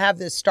can kind of have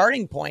this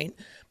starting point,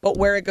 but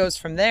where it goes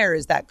from there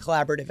is that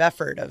collaborative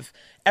effort of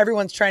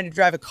everyone's trying to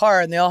drive a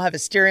car and they all have a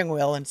steering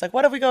wheel. And it's like,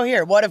 what if we go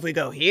here? What if we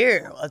go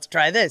here? Let's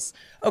try this.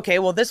 Okay,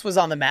 well, this was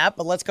on the map,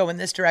 but let's go in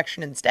this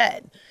direction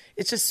instead.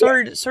 It's just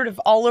sort of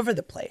all over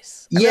the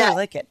place. I really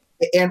like it.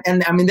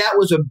 And I mean, that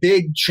was a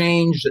big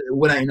change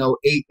when I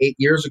 8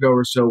 years ago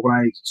or so, when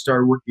I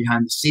started working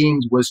behind the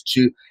scenes, was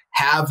to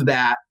have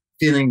that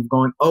feeling of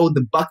going, oh,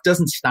 the buck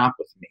doesn't stop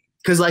with me.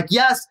 Because like,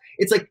 yes,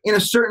 it's like in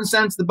a certain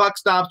sense, the buck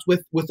stops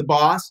with the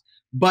boss,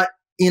 but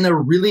in a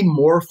really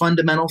more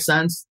fundamental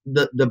sense,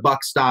 the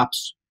buck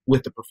stops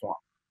with the performer,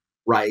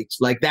 right?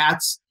 Like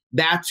that's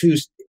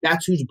who's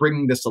that's who's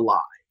bringing this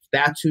alive.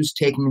 That's who's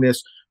taking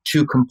this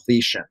to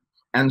completion.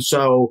 And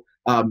so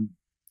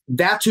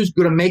that's who's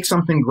going to make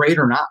something great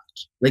or not.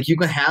 Like, you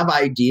can have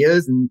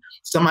ideas, and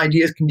some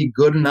ideas can be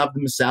good enough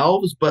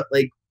themselves, but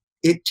like,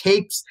 it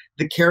takes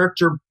the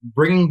character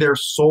bringing their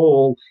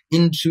soul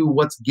into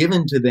what's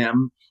given to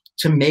them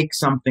to make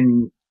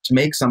something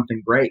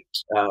great.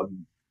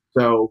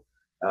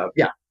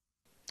 Yeah.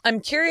 I'm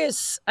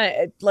curious,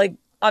 like,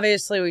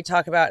 obviously we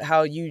talk about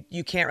how you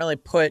can't really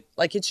put,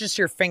 like, it's just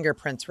your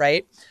fingerprints,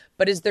 right?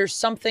 But is there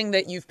something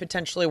that you've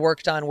potentially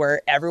worked on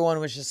where everyone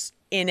was just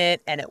in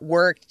it and it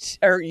worked,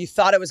 or you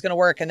thought it was going to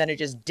work and then it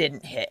just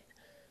didn't hit?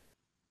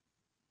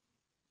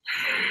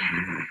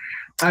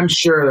 I'm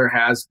sure there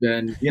has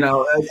been. You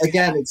know,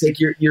 again, it's like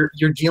you're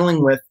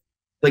dealing with,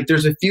 like,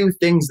 there's a few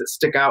things that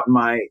stick out in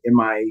my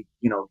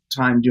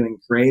time doing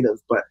creative,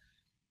 but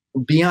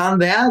beyond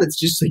that, it's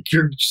just like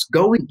you're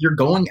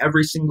going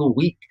every single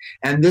week.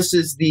 And this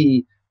is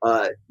the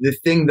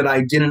thing that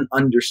I didn't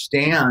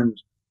understand,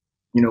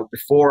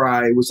 before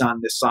I was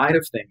on this side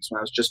of things, when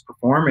I was just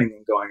performing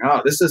and going,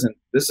 oh, this isn't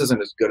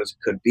as good as it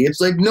could be.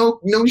 It's like, no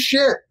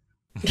shit.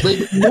 Like,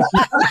 not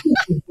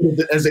as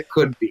good as it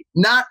could be.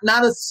 Not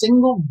a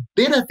single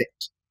bit of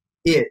it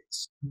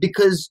is,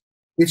 because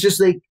it's just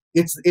like,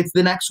 it's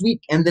the next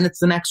week, and then it's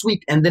the next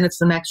week, and then it's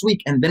the next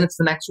week, and then it's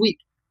the next week.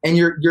 And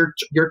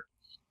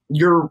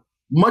you're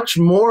much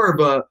more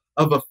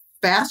of a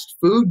fast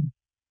food,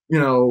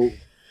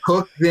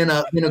 cook than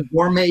a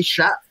gourmet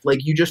chef. Like,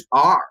 you just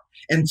are.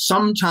 And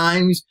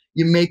sometimes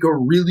you make a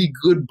really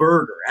good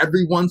burger.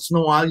 Every once in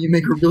a while you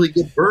make a really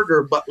good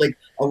burger, but like,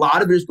 a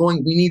lot of it is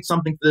going, we need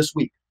something for this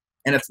week.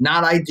 And it's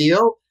not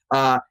ideal.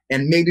 And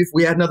maybe if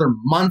we had another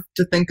month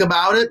to think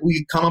about it, we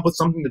could come up with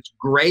something that's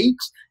great,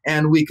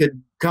 and we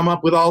could come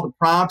up with all the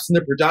props and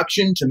the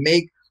production to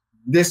make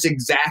this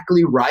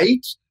exactly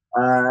right.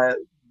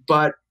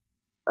 But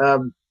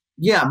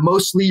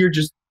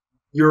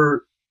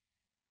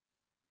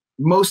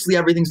mostly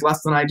everything's less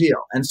than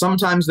ideal. And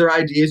sometimes there are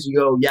ideas you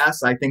go,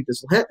 yes, I think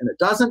this will hit, and it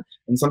doesn't.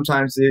 And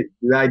sometimes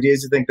the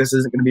ideas you think this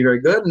isn't going to be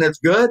very good, and it's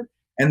good.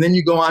 And then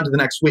you go on to the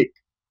next week.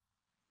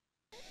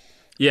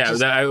 Yeah,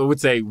 I would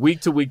say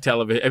week-to-week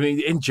television, I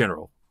mean, in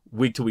general,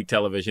 week-to-week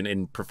television,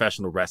 in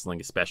professional wrestling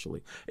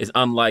especially, is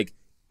unlike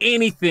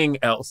anything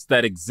else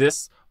that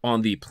exists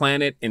on the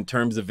planet in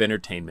terms of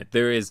entertainment.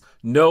 There is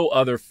no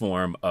other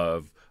form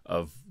of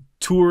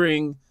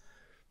touring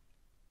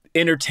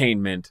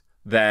entertainment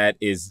that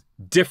is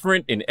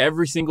different in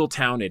every single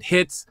town it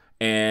hits,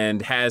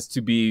 and has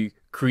to be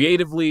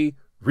creatively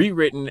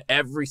rewritten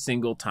every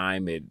single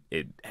time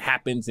it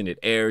happens and it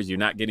airs. You're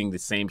not getting the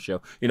same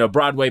show.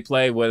 Broadway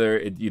play,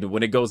 whether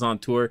when it goes on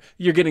tour,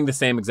 you're getting the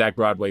same exact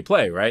Broadway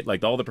play, right?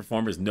 Like, all the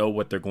performers know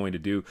what they're going to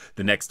do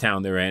the next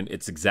town they're in.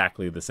 It's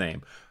exactly the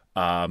same.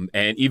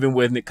 And even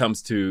when it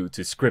comes to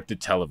scripted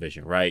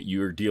television, right?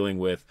 You're dealing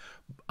with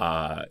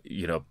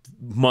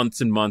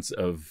months and months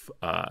of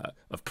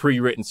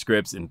pre-written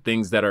scripts and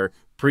things that are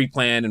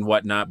pre-planned and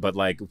whatnot. But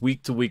like,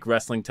 week-to-week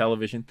wrestling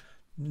television,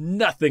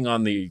 nothing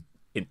on the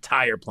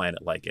entire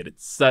planet like it.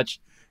 It's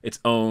such its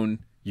own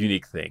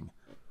unique thing.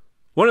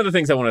 One of the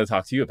things I wanted to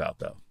talk to you about,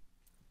 though,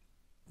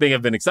 thing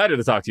I've been excited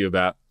to talk to you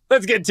about,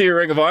 let's get to your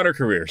Ring of Honor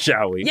career,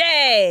 shall we?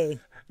 Yay!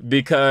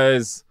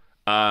 Because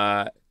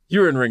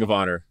you were in Ring of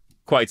Honor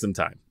quite some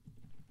time.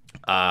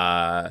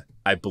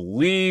 I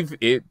believe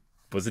it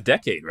was a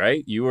decade,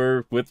 right? You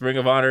were with Ring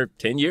of Honor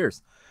 10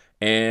 years.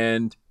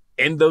 And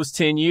in those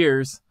 10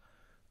 years,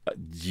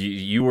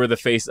 you were the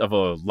face of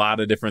a lot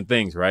of different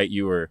things, right?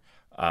 You were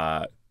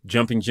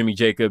jumping Jimmy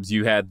Jacobs.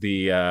 You had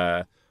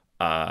the,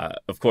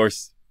 of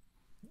course,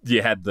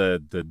 you had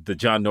the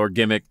John Nord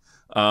gimmick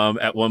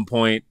at one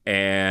point.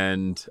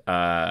 And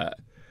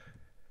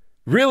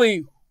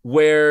really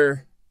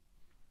where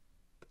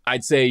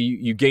I'd say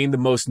you gained the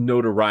most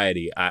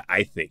notoriety,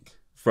 I think,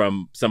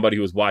 from somebody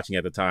who was watching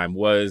at the time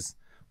was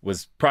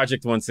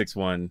Project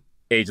 161,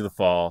 Age of the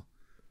Fall.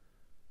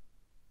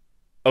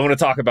 I want to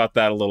talk about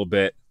that a little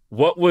bit.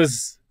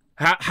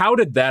 How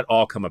did that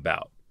all come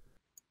about?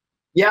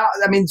 Yeah,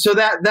 I mean, so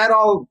that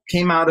all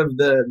came out of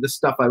the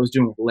stuff I was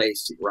doing with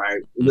Lacey,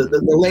 right?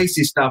 The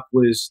Lacey stuff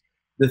was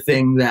the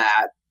thing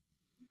that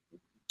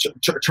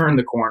turned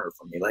the corner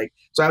for me. Like,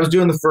 so I was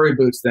doing the furry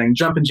boots thing.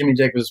 Jumping Jimmy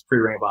Jacobs was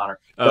pre-Ring of Honor.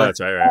 Oh, but,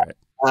 that's right.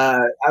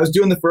 I was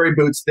doing the furry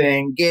boots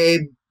thing.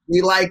 Gabe,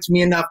 he liked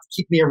me enough to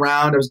keep me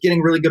around. I was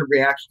getting really good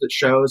reactions at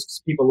shows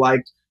because people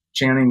liked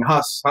chanting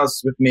 "Huss,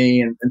 Huss" with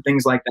me and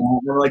things like that. And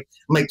I'm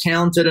like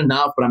talented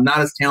enough, but I'm not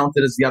as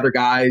talented as the other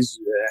guys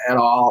at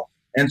all.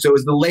 And so it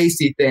was the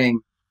Lacey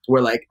thing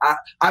where, like,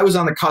 I was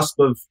on the cusp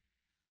of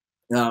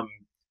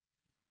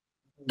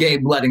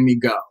Gabe letting me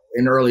go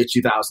in early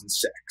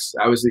 2006.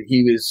 I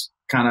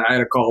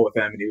had a call with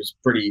him, and he was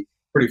pretty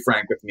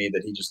frank with me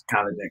that he just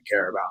kind of didn't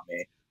care about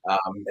me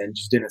and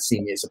just didn't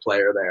see me as a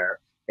player there.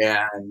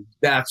 And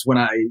that's when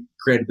I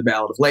created the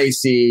Ballad of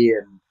Lacey,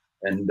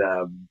 and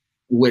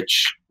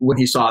which when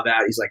he saw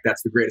that, he's like,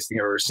 "That's the greatest thing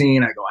I've ever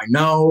seen." I go, "I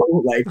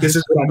know, like, this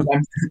is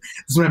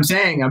what I'm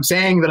saying. I'm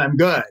saying that I'm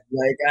good.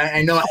 Like,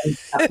 I know."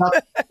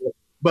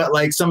 but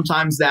like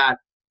sometimes that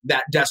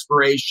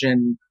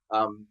desperation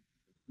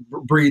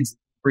breeds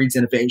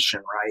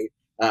innovation, right?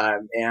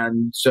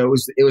 And so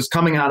it was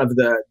coming out of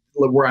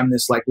where I'm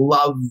this like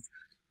love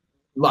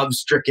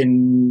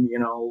stricken,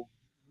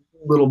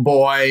 little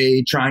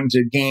boy trying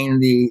to gain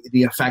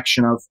the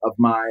affection of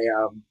my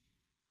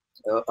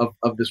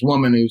of this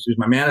woman who's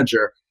my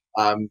manager.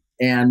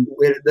 And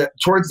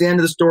towards the end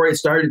of the story, it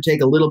started to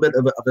take a little bit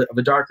of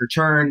a darker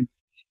turn.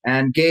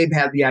 And Gabe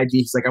had the idea.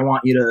 He's like, I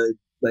want you to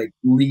like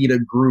lead a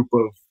group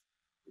of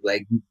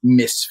like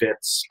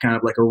misfits, kind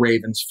of like a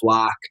Raven's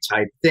flock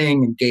type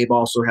thing. And Gabe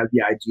also had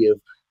the idea of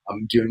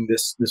doing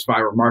this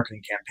viral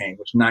marketing campaign,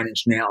 which 9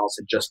 Inch Nails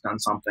had just done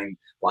something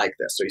like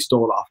this. So he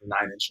stole it off of 9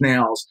 Inch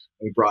Nails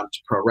and he brought it to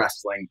pro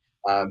wrestling.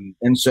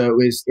 And so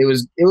it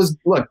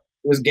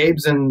was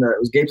Gabe's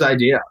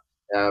idea.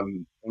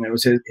 And it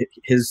was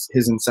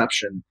his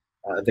inception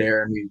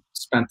there. And we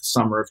spent the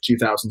summer of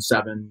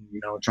 2007,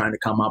 trying to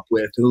come up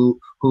with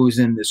who's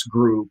in this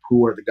group,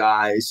 who are the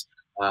guys,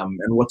 and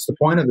what's the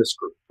point of this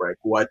group, right?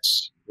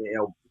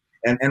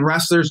 And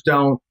wrestlers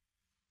don't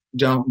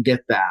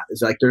get that.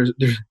 It's like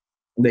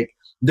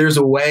there's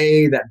a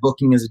way that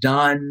booking is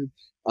done,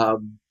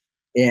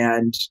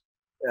 and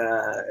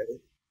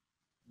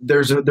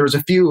there's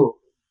a few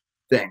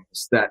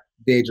things that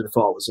the Age of the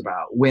Fall was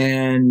about.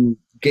 When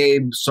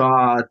Gabe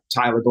saw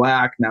Tyler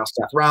Black, now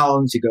Seth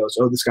Rollins, he goes,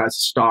 "Oh, this guy's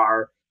a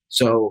star,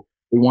 so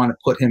we want to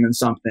put him in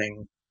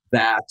something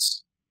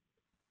that's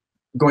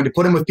going to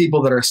put him with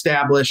people that are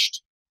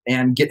established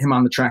and get him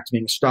on the track to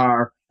being a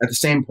star." At the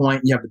same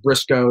point, you have the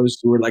Briscoes,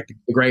 who were like the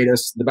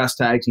greatest, the best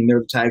tag team.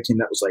 They're the tag team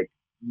that was like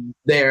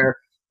there.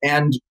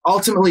 And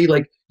ultimately,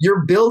 like,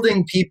 you're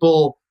building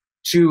people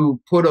to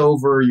put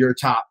over your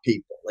top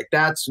people. Like,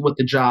 that's what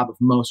the job of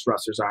most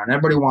wrestlers are. And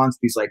everybody wants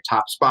these like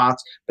top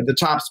spots, but the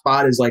top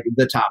spot is like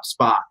the top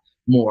spot,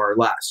 more or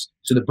less.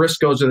 So the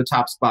Briscoes are the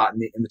top spot in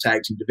the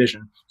tag team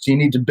division. So you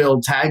need to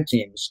build tag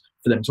teams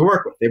for them to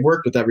work with. They've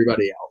worked with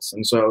everybody else.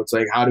 And so it's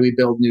like, how do we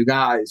build new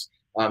guys?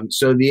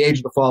 So the Age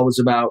of the Fall was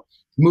about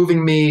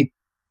moving me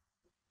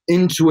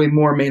into a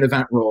more main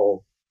event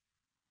role,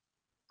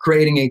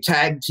 creating a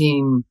tag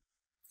team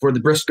for the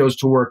Briscoes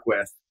to work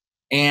with,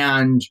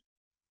 and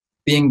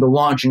being the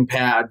launching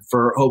pad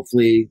for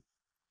hopefully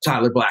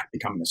Tyler Black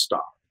becoming a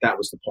star. That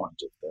was the point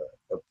of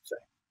the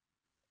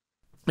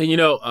thing. You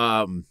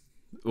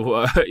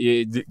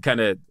kind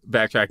of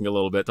backtracking a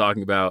little bit,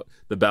 talking about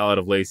the Ballad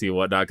of Lacey and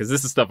whatnot, because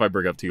this is stuff I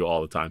bring up to you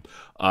all the time,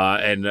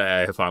 and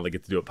I finally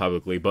get to do it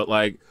publicly. But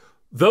like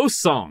those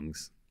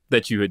songs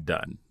that you had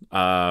done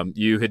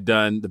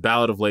the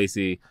Ballad of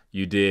Lacey,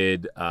 you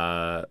did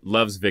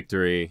Love's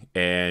Victory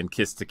and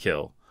Kiss to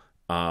Kill.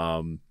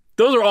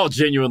 Those are all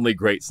genuinely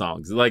great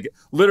songs. Like,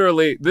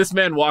 literally, this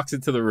man walks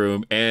into the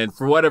room and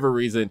for whatever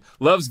reason,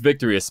 Love's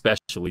Victory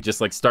especially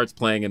just like starts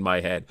playing in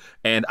my head.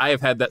 And I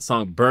have had that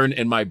song burn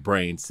in my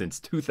brain since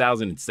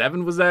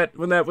 2007. Was that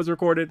when that was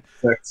recorded?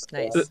 Nice.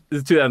 It's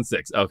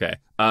 2006. Okay.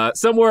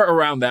 Somewhere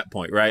around that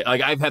point, right?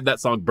 Like, I've had that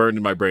song burned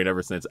in my brain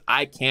ever since.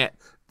 I can't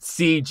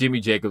see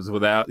Jimmy Jacobs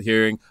without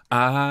hearing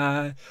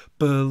 "I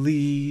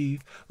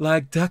believe,"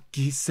 like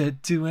Ducky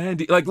said to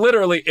Andy. Like,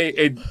 literally,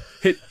 it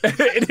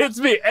hits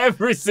me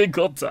every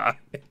single time.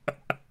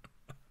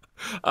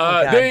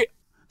 They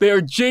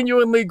are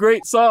genuinely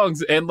great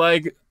songs, and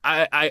like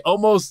I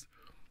almost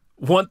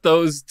want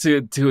those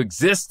to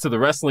exist to the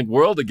wrestling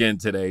world again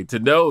today. To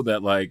know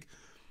that like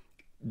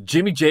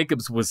Jimmy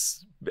Jacobs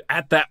was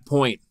at that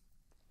point.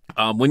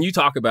 When you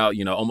talk about,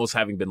 almost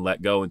having been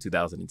let go in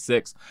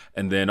 2006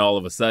 and then all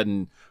of a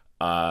sudden,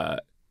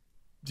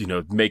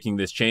 making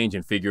this change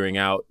and figuring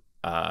out,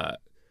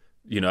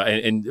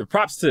 and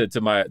props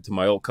to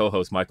my old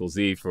co-host, Michael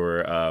Z,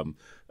 for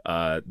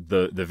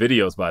the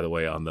videos, by the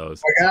way, on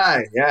those. My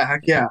guy. Yeah.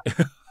 Heck yeah.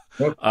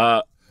 Yep.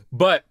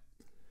 But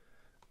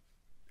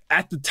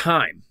at the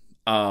time,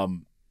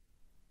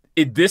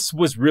 this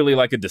was really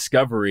like a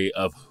discovery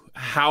of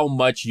how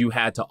much you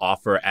had to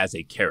offer as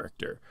a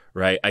character.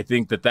 Right. I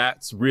think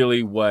that's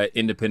really what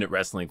independent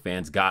wrestling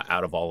fans got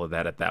out of all of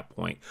that at that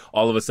point.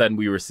 All of a sudden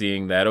we were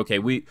seeing that, okay,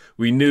 we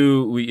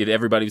knew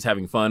everybody was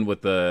having fun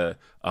with the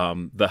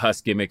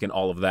Husk gimmick and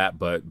all of that,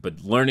 but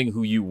learning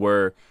who you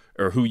were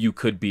or who you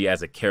could be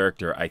as a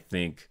character, I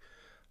think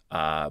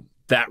that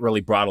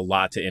really brought a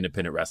lot to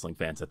independent wrestling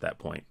fans at that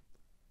point.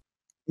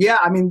 Yeah,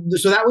 I mean,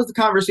 so that was the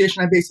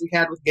conversation I basically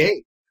had with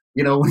Gabe.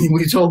 When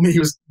he told me he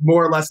was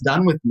more or less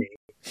done with me.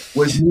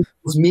 Was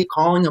me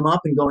calling him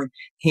up and going,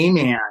 "Hey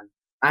man,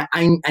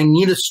 I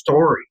need a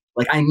story.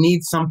 Like, I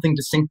need something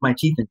to sink my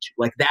teeth into.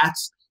 Like,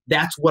 that's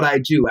what I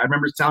do." I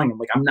remember telling him,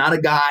 like, I'm not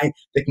a guy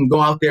that can go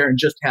out there and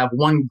just have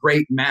one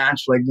great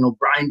match, like,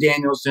 Bryan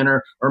Danielson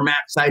or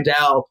Matt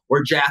Sydal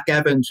or Jack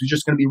Evans, who's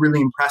just going to be really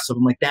impressive.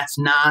 I'm like, that's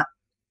not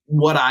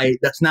what I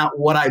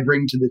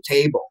bring to the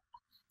table.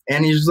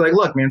 And he's just like,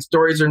 "Look, man,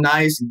 stories are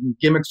nice,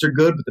 gimmicks are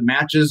good, but the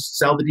matches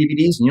sell the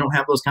DVDs, and you don't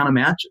have those kind of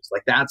matches."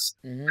 Like, that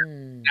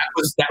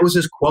was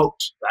his quote.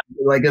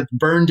 Like, it's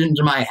burned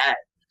into my head.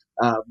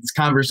 This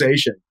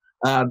conversation,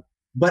 but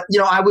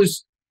I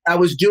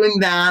was doing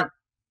that,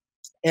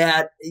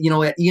 at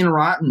Ian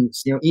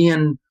Rotten's,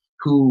 Ian,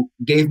 who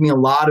gave me a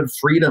lot of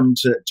freedom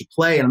to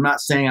play. And I'm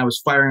not saying I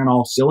was firing on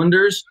all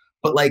cylinders,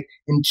 but like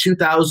in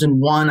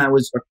 2001, I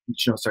was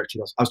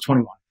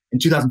 21. In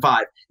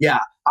 2005, yeah,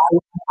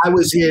 I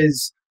was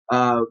his,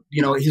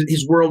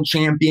 his world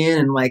champion,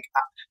 and like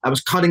I was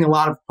cutting a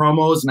lot of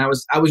promos, and I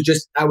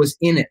was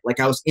in it. Like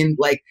I was in,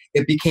 like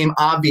it became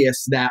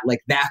obvious that like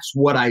that's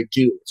what I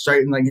do.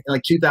 Starting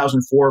like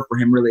 2004 for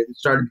him, really, it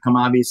started to become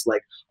obvious.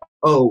 Like,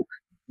 oh,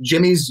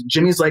 Jimmy's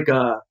like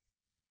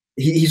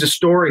he's a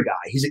story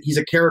guy. He's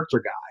a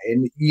character guy,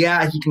 and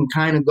yeah, he can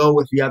kind of go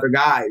with the other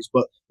guys,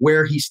 but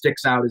where he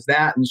sticks out is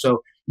that. And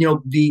so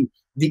the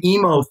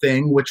emo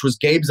thing, which was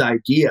Gabe's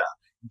idea,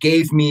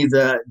 gave me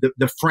the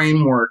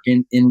framework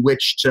in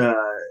which to,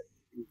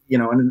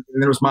 and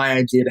it was my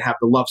idea to have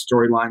the love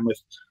storyline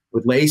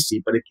with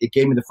Lacey, but it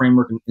gave me the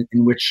framework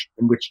in which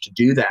to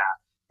do that.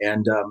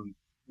 And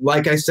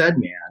like I said,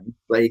 man,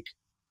 like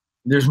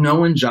there's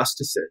no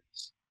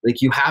injustices.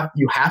 Like you have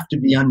to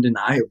be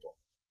undeniable.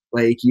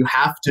 Like you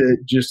have to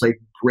just like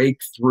break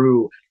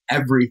through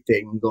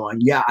everything going,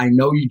 yeah, I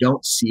know you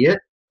don't see it,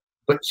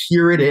 but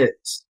here it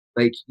is.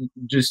 Like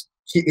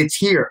it's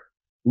here.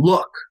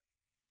 Look,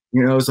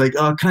 it's like,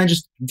 oh, can I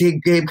just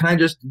Gabe, can I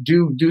just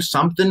do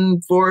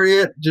something for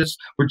you?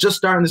 We're just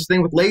starting this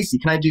thing with Lacey.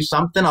 Can I do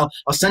something? I'll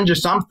send you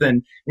something.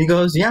 And he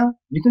goes, yeah,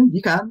 you can,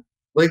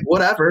 like,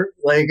 whatever.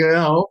 Like,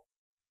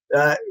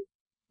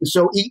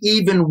 so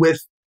even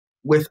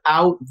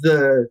without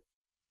the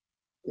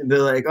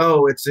like,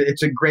 oh,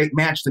 it's a great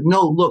match. Like,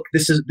 no, look,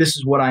 this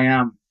is what I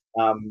am.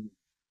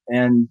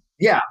 And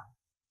yeah.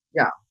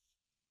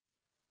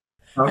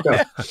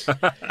 Okay.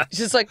 It's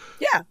just like,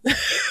 yeah.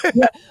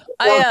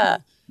 Yeah.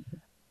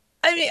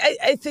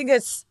 I think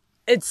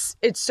it's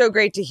so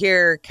great to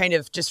hear kind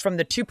of just from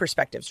the two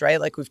perspectives,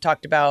 right? Like we've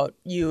talked about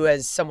you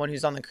as someone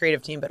who's on the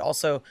creative team, but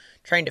also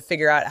trying to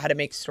figure out how to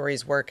make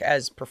stories work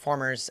as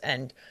performers.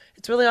 And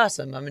it's really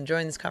awesome. I'm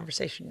enjoying this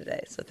conversation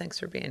today. So thanks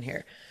for being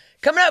here.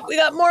 Coming up, we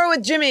got more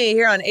with Jimmy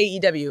here on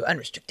AEW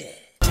Unrestricted.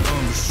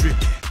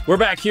 We're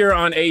back here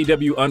on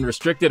AEW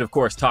Unrestricted, of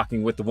course,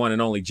 talking with the one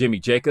and only Jimmy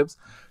Jacobs.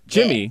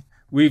 Jimmy,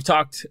 we've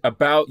talked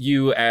about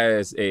you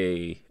as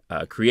a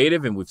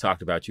creative, and we've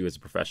talked about you as a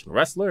professional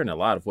wrestler. In a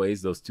lot of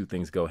ways, those two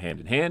things go hand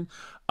in hand.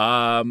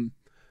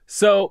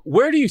 So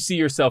where do you see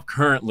yourself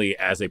currently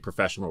as a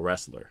professional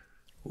wrestler?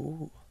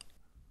 Ooh.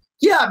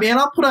 Yeah, man,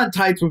 I'll put on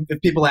tights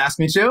if people ask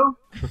me to.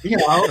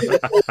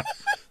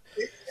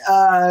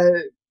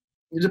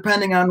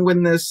 Depending on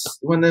when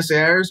this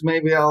airs,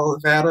 maybe I'll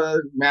have had a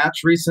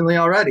match recently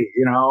already.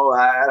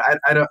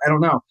 I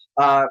don't know.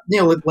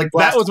 Like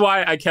that was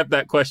why I kept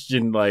that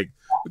question like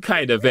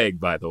kind of vague,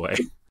 by the way.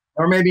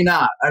 Or maybe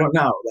not. I don't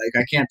know. Like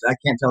I can't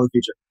tell the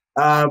future.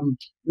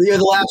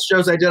 The last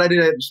shows I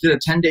just did a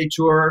 10-day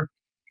tour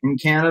in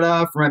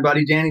Canada for my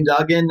buddy Danny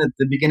Duggan at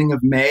the beginning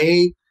of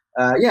May.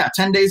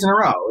 10 days in a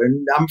row,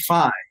 and I'm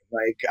fine.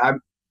 Like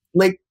I'm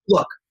like,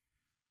 look,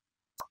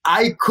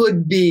 I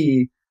could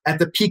be at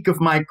the peak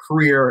of my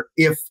career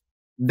if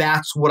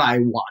that's what I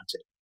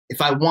wanted.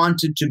 If I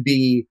wanted to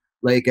be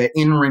like an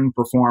in-ring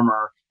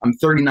performer, I'm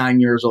 39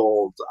 years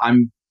old.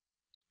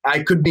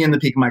 I could be in the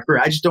peak of my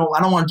career. I don't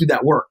want to do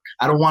that work.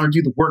 I don't want to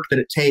do the work that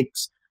it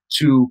takes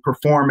to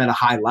perform at a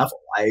high level.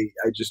 I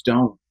just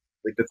don't.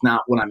 Like that's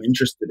not what I'm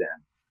interested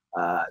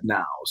in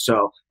now.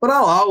 So, but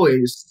I'll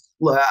always.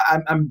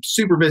 I'm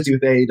super busy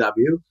with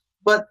AEW.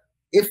 But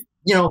if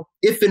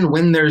and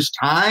when there's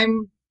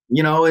time,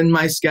 in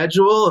my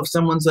schedule, if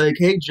someone's like,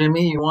 "Hey,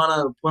 Jimmy, you want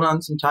to put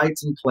on some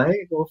tights and play?"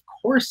 I go, "Of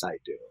course I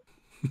do."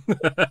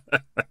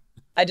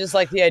 I just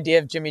like the idea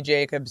of Jimmy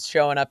Jacobs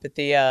showing up at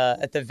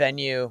the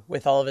venue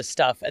with all of his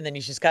stuff, and then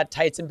he's just got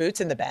tights and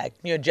boots in the bag,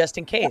 just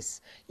in case.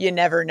 You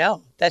never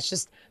know. That's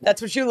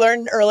what you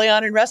learn early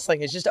on in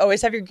wrestling, is just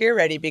always have your gear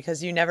ready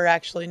because you never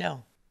actually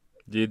know.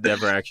 You'd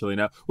never actually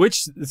know.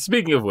 Which,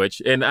 speaking of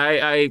which, and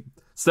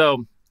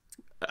so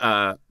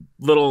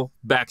little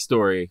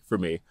backstory for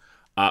me.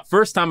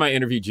 First time I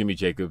interviewed Jimmy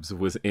Jacobs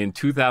was in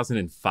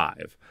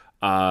 2005.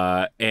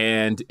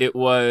 And it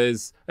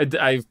was,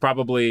 I've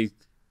probably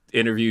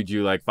interviewed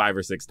you like 5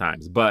 or 6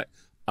 times, but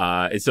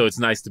so it's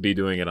nice to be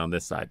doing it on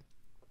this side.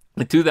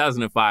 In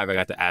 2005, I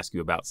got to ask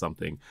you about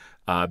something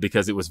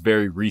because it was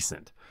very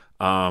recent.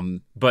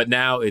 But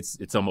now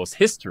it's almost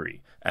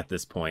history at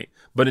this point.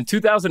 But in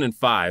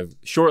 2005,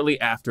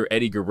 shortly after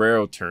Eddie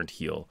Guerrero turned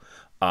heel,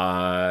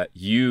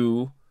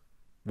 you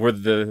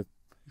were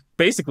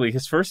basically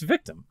his first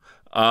victim.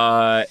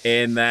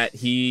 In that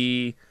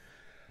he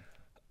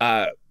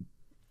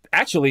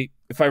actually,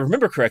 if I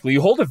remember correctly,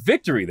 you hold a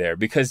victory there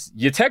because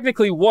you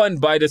technically won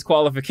by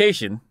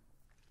disqualification,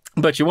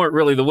 but you weren't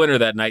really the winner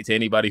that night to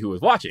anybody who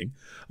was watching.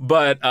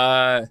 But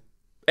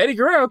Eddie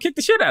Guerrero kicked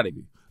the shit out of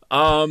you.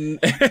 And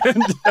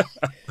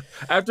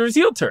after his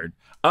heel turn.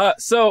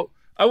 So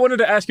I wanted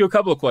to ask you a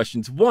couple of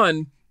questions.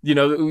 One,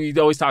 we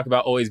always talk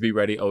about always be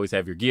ready, always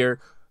have your gear.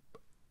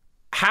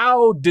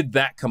 How did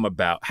that come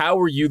about? How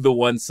were you the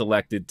one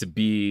selected to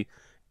be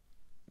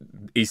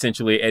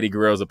essentially Eddie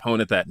Guerrero's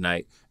opponent that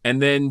night.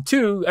 And then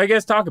 2, I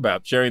guess, talk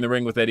about sharing the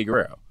ring with Eddie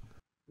Guerrero.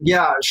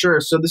 Yeah,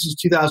 sure. So this is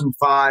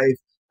 2005.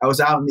 I was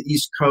out on the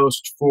East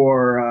Coast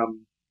for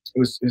it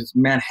was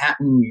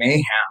Manhattan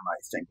Mayhem, I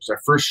think. It was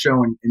our first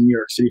show in New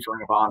York City for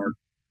Ring of Honor.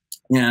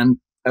 And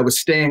I was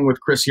staying with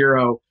Chris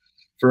Hero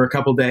for a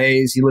couple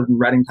days. He lived in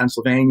Reading,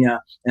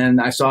 Pennsylvania,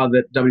 and I saw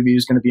that WB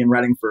was going to be in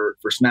Reading for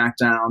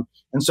SmackDown.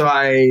 And so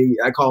I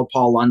called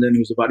Paul London,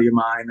 who's a buddy of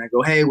mine. I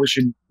go, hey, we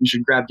should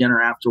grab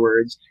dinner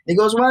afterwards. And he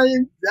goes, well,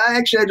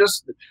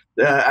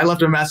 I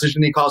left him a message,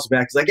 and he calls me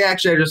back. He's like, yeah,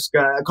 actually, I just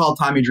called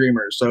Tommy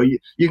Dreamer, so you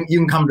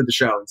can come to the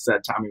show.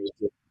 Instead, Tommy was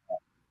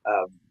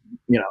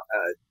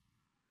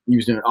he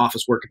was doing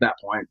office work at that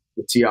point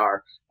with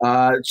TR.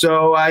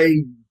 So I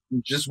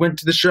just went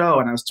to the show,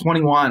 and I was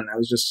 21. I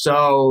was just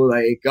so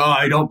like, oh,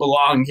 I don't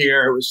belong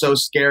here. It was so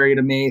scary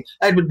to me.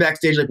 I'd been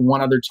backstage like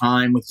one other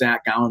time with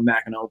Zach Gowen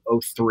back in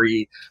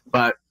 03,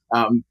 but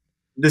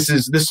this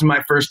is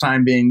my first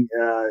time being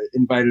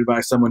invited by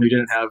someone who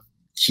didn't have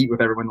heat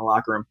with everyone in the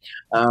locker room.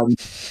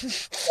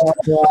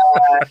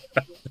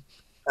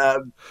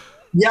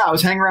 Yeah, I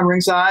was hanging around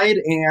ringside,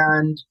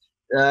 and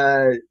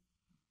a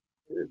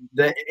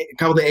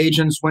couple of the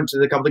agents went to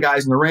a couple of the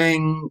guys in the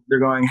ring. They're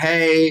going,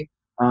 hey,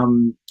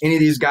 any of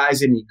these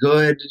guys any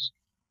good?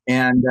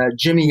 And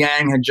Jimmy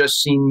Yang had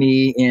just seen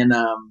me in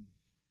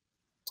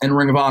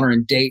Ring of Honor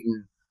in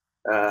Dayton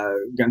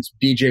against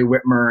BJ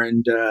Whitmer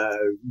and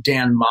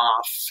Dan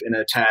Moff in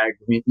a tag,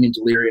 me and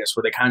Delirious,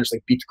 where they kind of just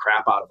like beat the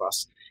crap out of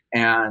us.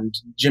 And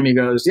Jimmy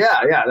goes,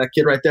 yeah, that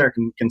kid right there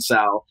can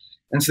sell.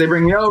 And so they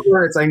bring me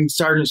over. It's like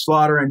Sergeant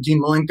Slaughter and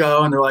Dean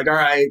Malenko, and they're like, all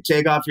right,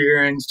 take off your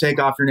earrings, take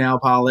off your nail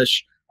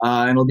polish,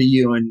 and it'll be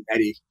you and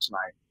Eddie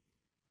tonight.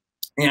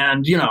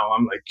 And,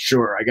 I'm like,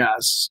 sure, I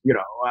guess,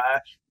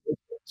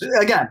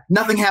 again,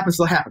 nothing happens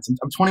till it happens.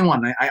 I'm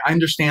 21. I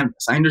understand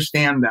this. I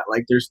understand that,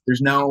 like, there's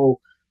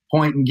no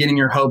point in getting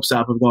your hopes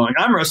up of going,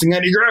 I'm wrestling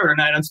Eddie Guerrero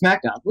tonight on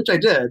SmackDown, which I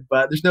did,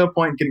 but there's no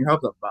point in getting your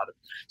hopes up about it.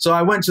 So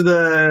I went to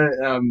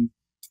the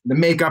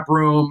makeup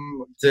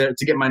room to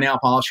get my nail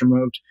polish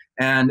removed,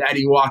 and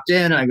Eddie walked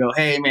in, and I go,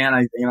 hey, man,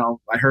 I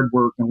heard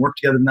we're going to work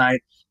together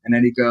tonight. And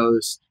Eddie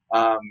goes,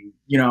 I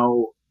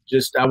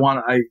just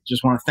want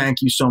to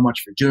thank you so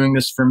much for doing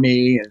this for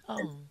me,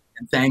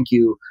 and thank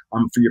you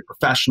for your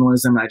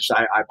professionalism. I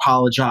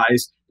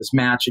apologize. This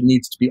match, it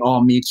needs to be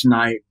all me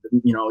tonight.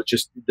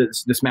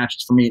 This match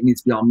is for me. It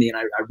needs to be all me, and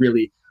I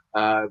really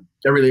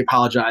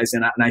apologize,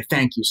 and I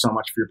thank you so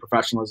much for your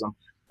professionalism.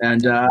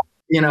 And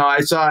I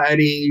saw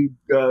Eddie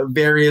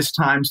various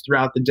times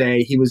throughout the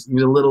day. He was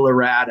a little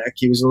erratic.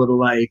 He was a little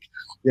like,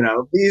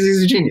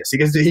 he's a genius. He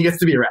gets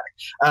to be erratic.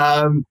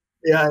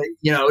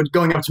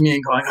 Going up to me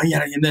and going, oh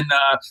yeah, and then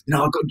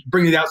I'll go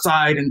bring it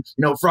outside, and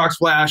frog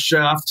splash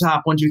off the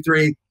top, 1, 2,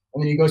 3,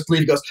 and then he goes to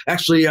leave. He goes,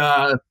 actually,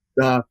 I'll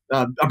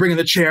bring in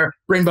the chair,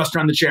 brainbuster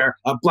on the chair,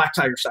 Black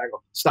Tiger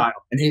style,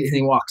 and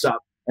he walks up.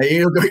 And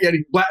he'll go get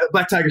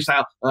Black Tiger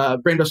style,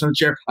 brainbuster on the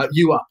chair,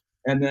 you up,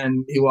 and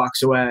then he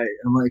walks away. And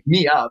I'm like,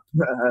 me up?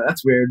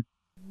 That's weird.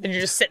 And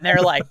you're just sitting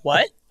there like,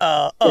 what?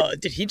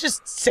 Did he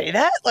just say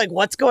that? Like,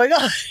 what's going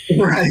on?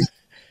 Right.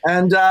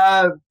 And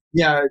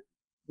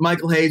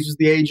Michael Hayes was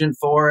the agent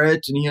for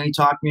it, and he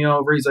talked me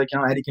over. He's like,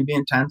 Eddie can be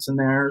intense in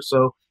there,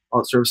 so all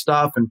that sort of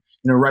stuff. And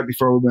right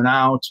before we went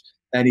out,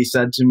 Eddie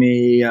said to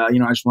me, I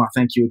just want to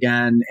thank you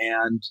again,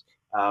 and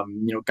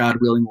God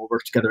willing, we'll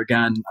work together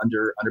again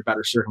under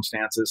better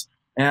circumstances.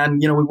 And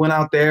we went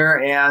out there,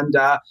 and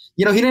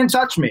he didn't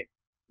touch me.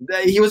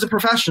 He was a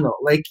professional.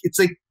 Like, it's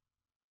like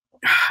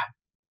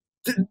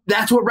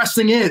that's what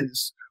wrestling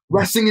is.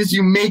 Wrestling is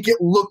you make it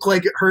look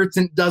like it hurts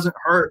and it doesn't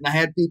hurt. And I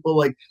had people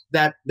like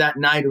that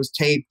night, it was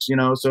taped,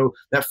 so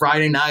that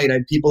Friday night I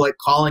had people like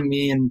calling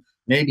me and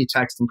maybe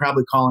texting,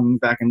 probably calling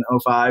back in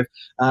 05,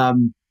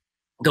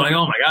 going,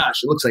 oh my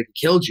gosh, it looks like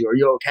he killed you. Are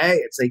you okay?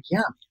 It's like,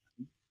 yeah,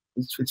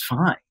 it's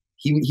fine.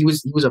 He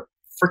was a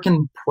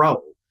freaking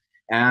pro.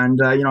 And,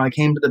 I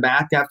came to the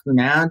back after the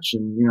match,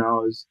 and,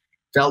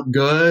 felt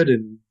good.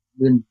 And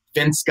then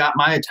Vince got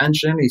my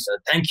attention. He said,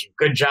 thank you.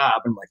 Good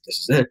job. I'm like, this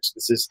is it.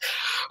 This is,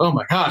 oh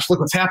my gosh, look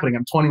what's happening.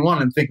 I'm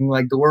 21. I'm thinking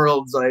like the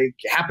world's like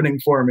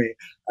happening for me.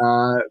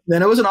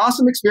 And it was an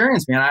awesome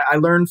experience, man. I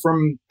learned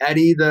from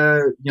Eddie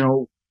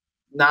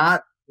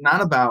not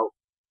about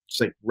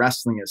just like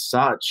wrestling as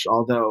such,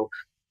 although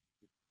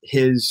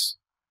I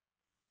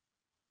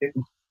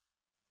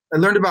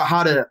learned about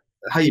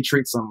how you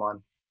treat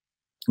someone.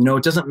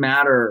 It doesn't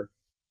matter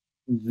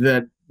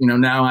that,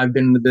 now I've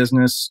been in the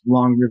business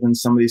longer than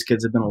some of these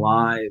kids have been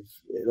alive.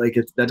 Like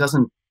that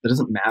doesn't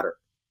matter.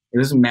 It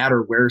doesn't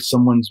matter where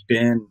someone's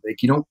been. Like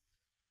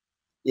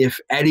if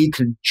Eddie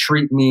could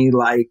treat me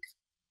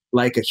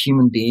like a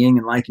human being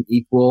and like an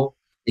equal,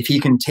 if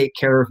he can take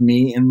care of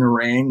me in the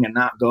ring and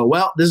not go,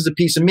 well, this is a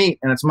piece of meat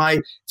and it's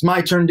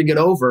my turn to get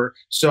over.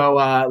 So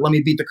let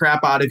me beat the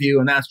crap out of you.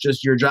 And that's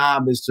just your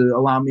job, is to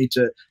allow me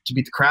to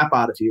beat the crap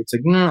out of you. It's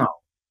like, no.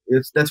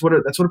 That's what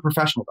a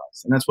professional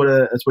does, and that's what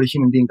a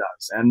human being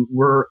does. And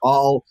we're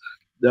all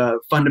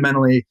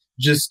fundamentally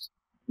just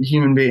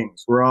human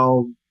beings. We're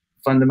all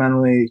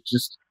fundamentally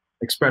just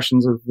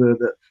expressions of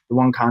the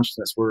one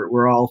consciousness.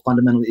 We're all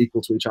fundamentally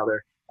equal to each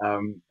other.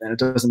 And it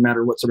doesn't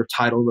matter what sort of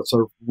title, what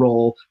sort of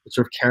role, what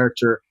sort of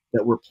character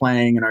that we're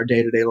playing in our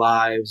day-to-day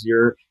lives.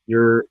 You're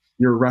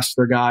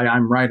wrestler guy,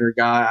 I'm writer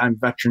guy, I'm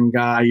veteran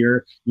guy,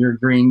 you're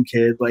green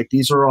kid. Like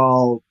these are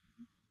all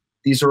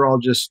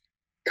just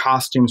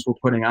costumes we're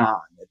putting on.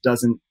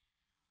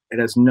 It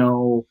has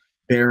no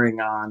bearing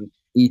on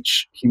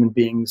each human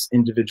being's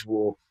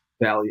individual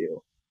value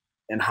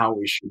and how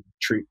we should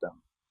treat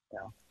them.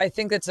 Yeah. I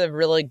think that's a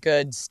really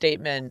good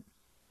statement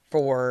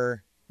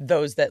for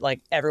those that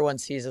like everyone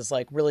sees as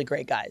like really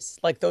great guys.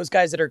 Like those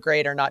guys that are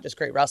great are not just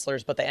great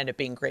wrestlers, but they end up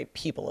being great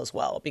people as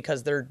well,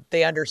 because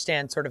they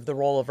understand sort of the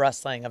role of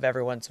wrestling, of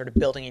everyone sort of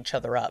building each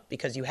other up,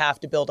 because you have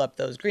to build up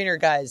those greener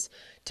guys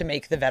to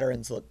make the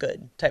veterans look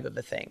good, type of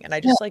a thing. And I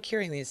just like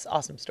hearing these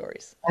awesome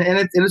stories. And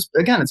it is,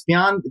 again, it's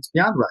beyond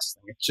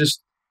wrestling.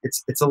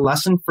 It's a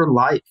lesson for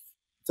life.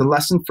 It's a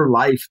lesson for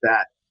life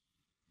that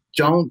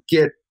don't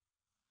get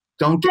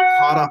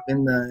caught up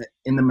in the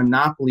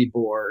monopoly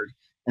board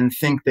and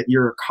think that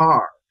you're a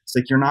car. It's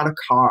like, you're not a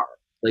car.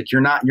 Like you're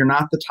not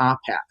the top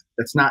hat.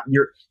 That's not,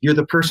 you're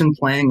the person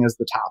playing as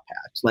the top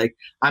hat. Like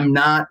I'm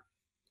not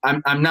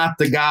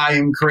the guy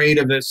in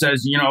creative that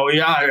says,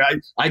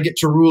 I get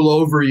to rule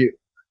over you.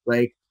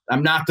 Like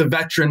I'm not the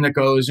veteran that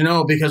goes,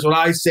 because what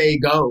I say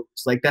goes.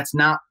 Like that's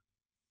a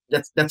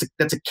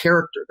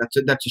character.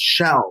 That's a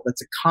shell.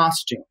 That's a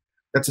costume.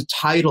 That's a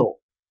title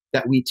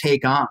that we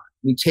take on.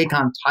 We take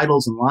on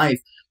titles in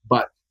life,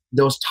 but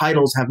those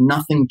titles have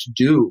nothing to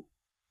do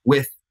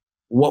with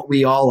what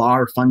we all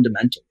are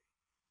fundamentally.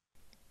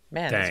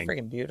 Man, that's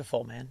freaking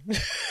beautiful, man.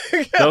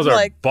 Those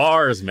are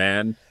bars,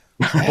 man.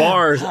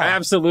 Bars,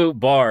 absolute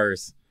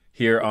bars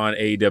here on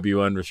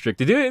AEW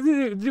Unrestricted.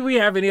 Do we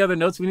have any other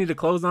notes we need to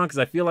close on? Because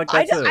I feel like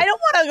I don't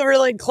want to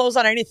really close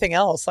on anything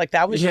else. Like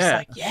that was just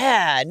like,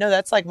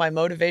 that's like my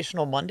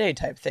motivational Monday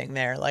type thing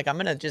there. Like I'm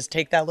going to just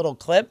take that little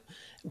clip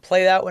and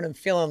play that when I'm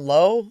feeling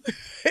low.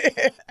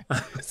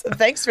 So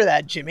thanks for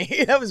that,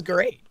 Jimmy. That was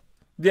great.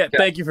 Yeah,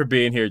 thank you for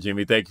being here,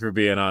 Jimmy. Thank you for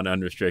being on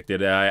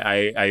Unrestricted.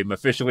 I'm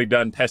officially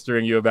done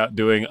pestering you about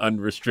doing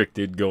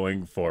Unrestricted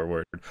going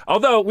forward.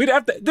 Although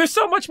there's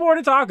so much more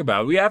to talk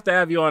about. We have to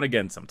have you on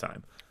again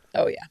sometime.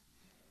 Oh, yeah.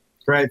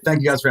 Great.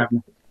 Thank you guys for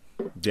having me.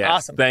 Yes,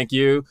 awesome. Thank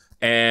you.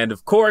 And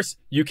of course,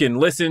 you can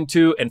listen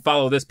to and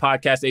follow this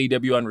podcast,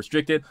 AEW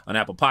Unrestricted, on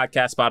Apple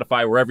Podcasts,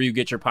 Spotify, wherever you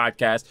get your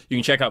podcasts. You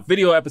can check out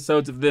video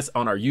episodes of this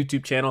on our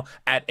YouTube channel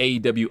at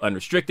AEW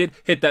Unrestricted.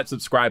 Hit that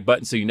subscribe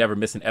button so you never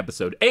miss an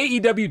episode.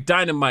 AEW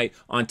Dynamite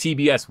on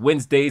TBS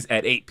Wednesdays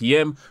at 8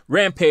 p.m.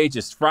 Rampage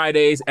is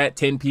Fridays at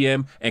 10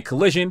 p.m. And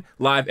Collision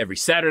live every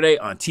Saturday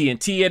on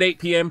TNT at 8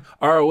 p.m.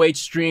 ROH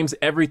streams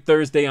every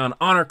Thursday on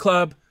Honor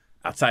Club.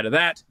 Outside of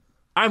that,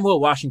 I'm Will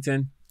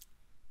Washington.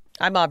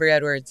 I'm Aubrey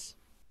Edwards.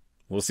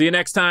 We'll see you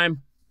next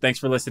time. Thanks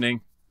for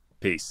listening.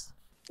 Peace.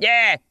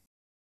 Yeah.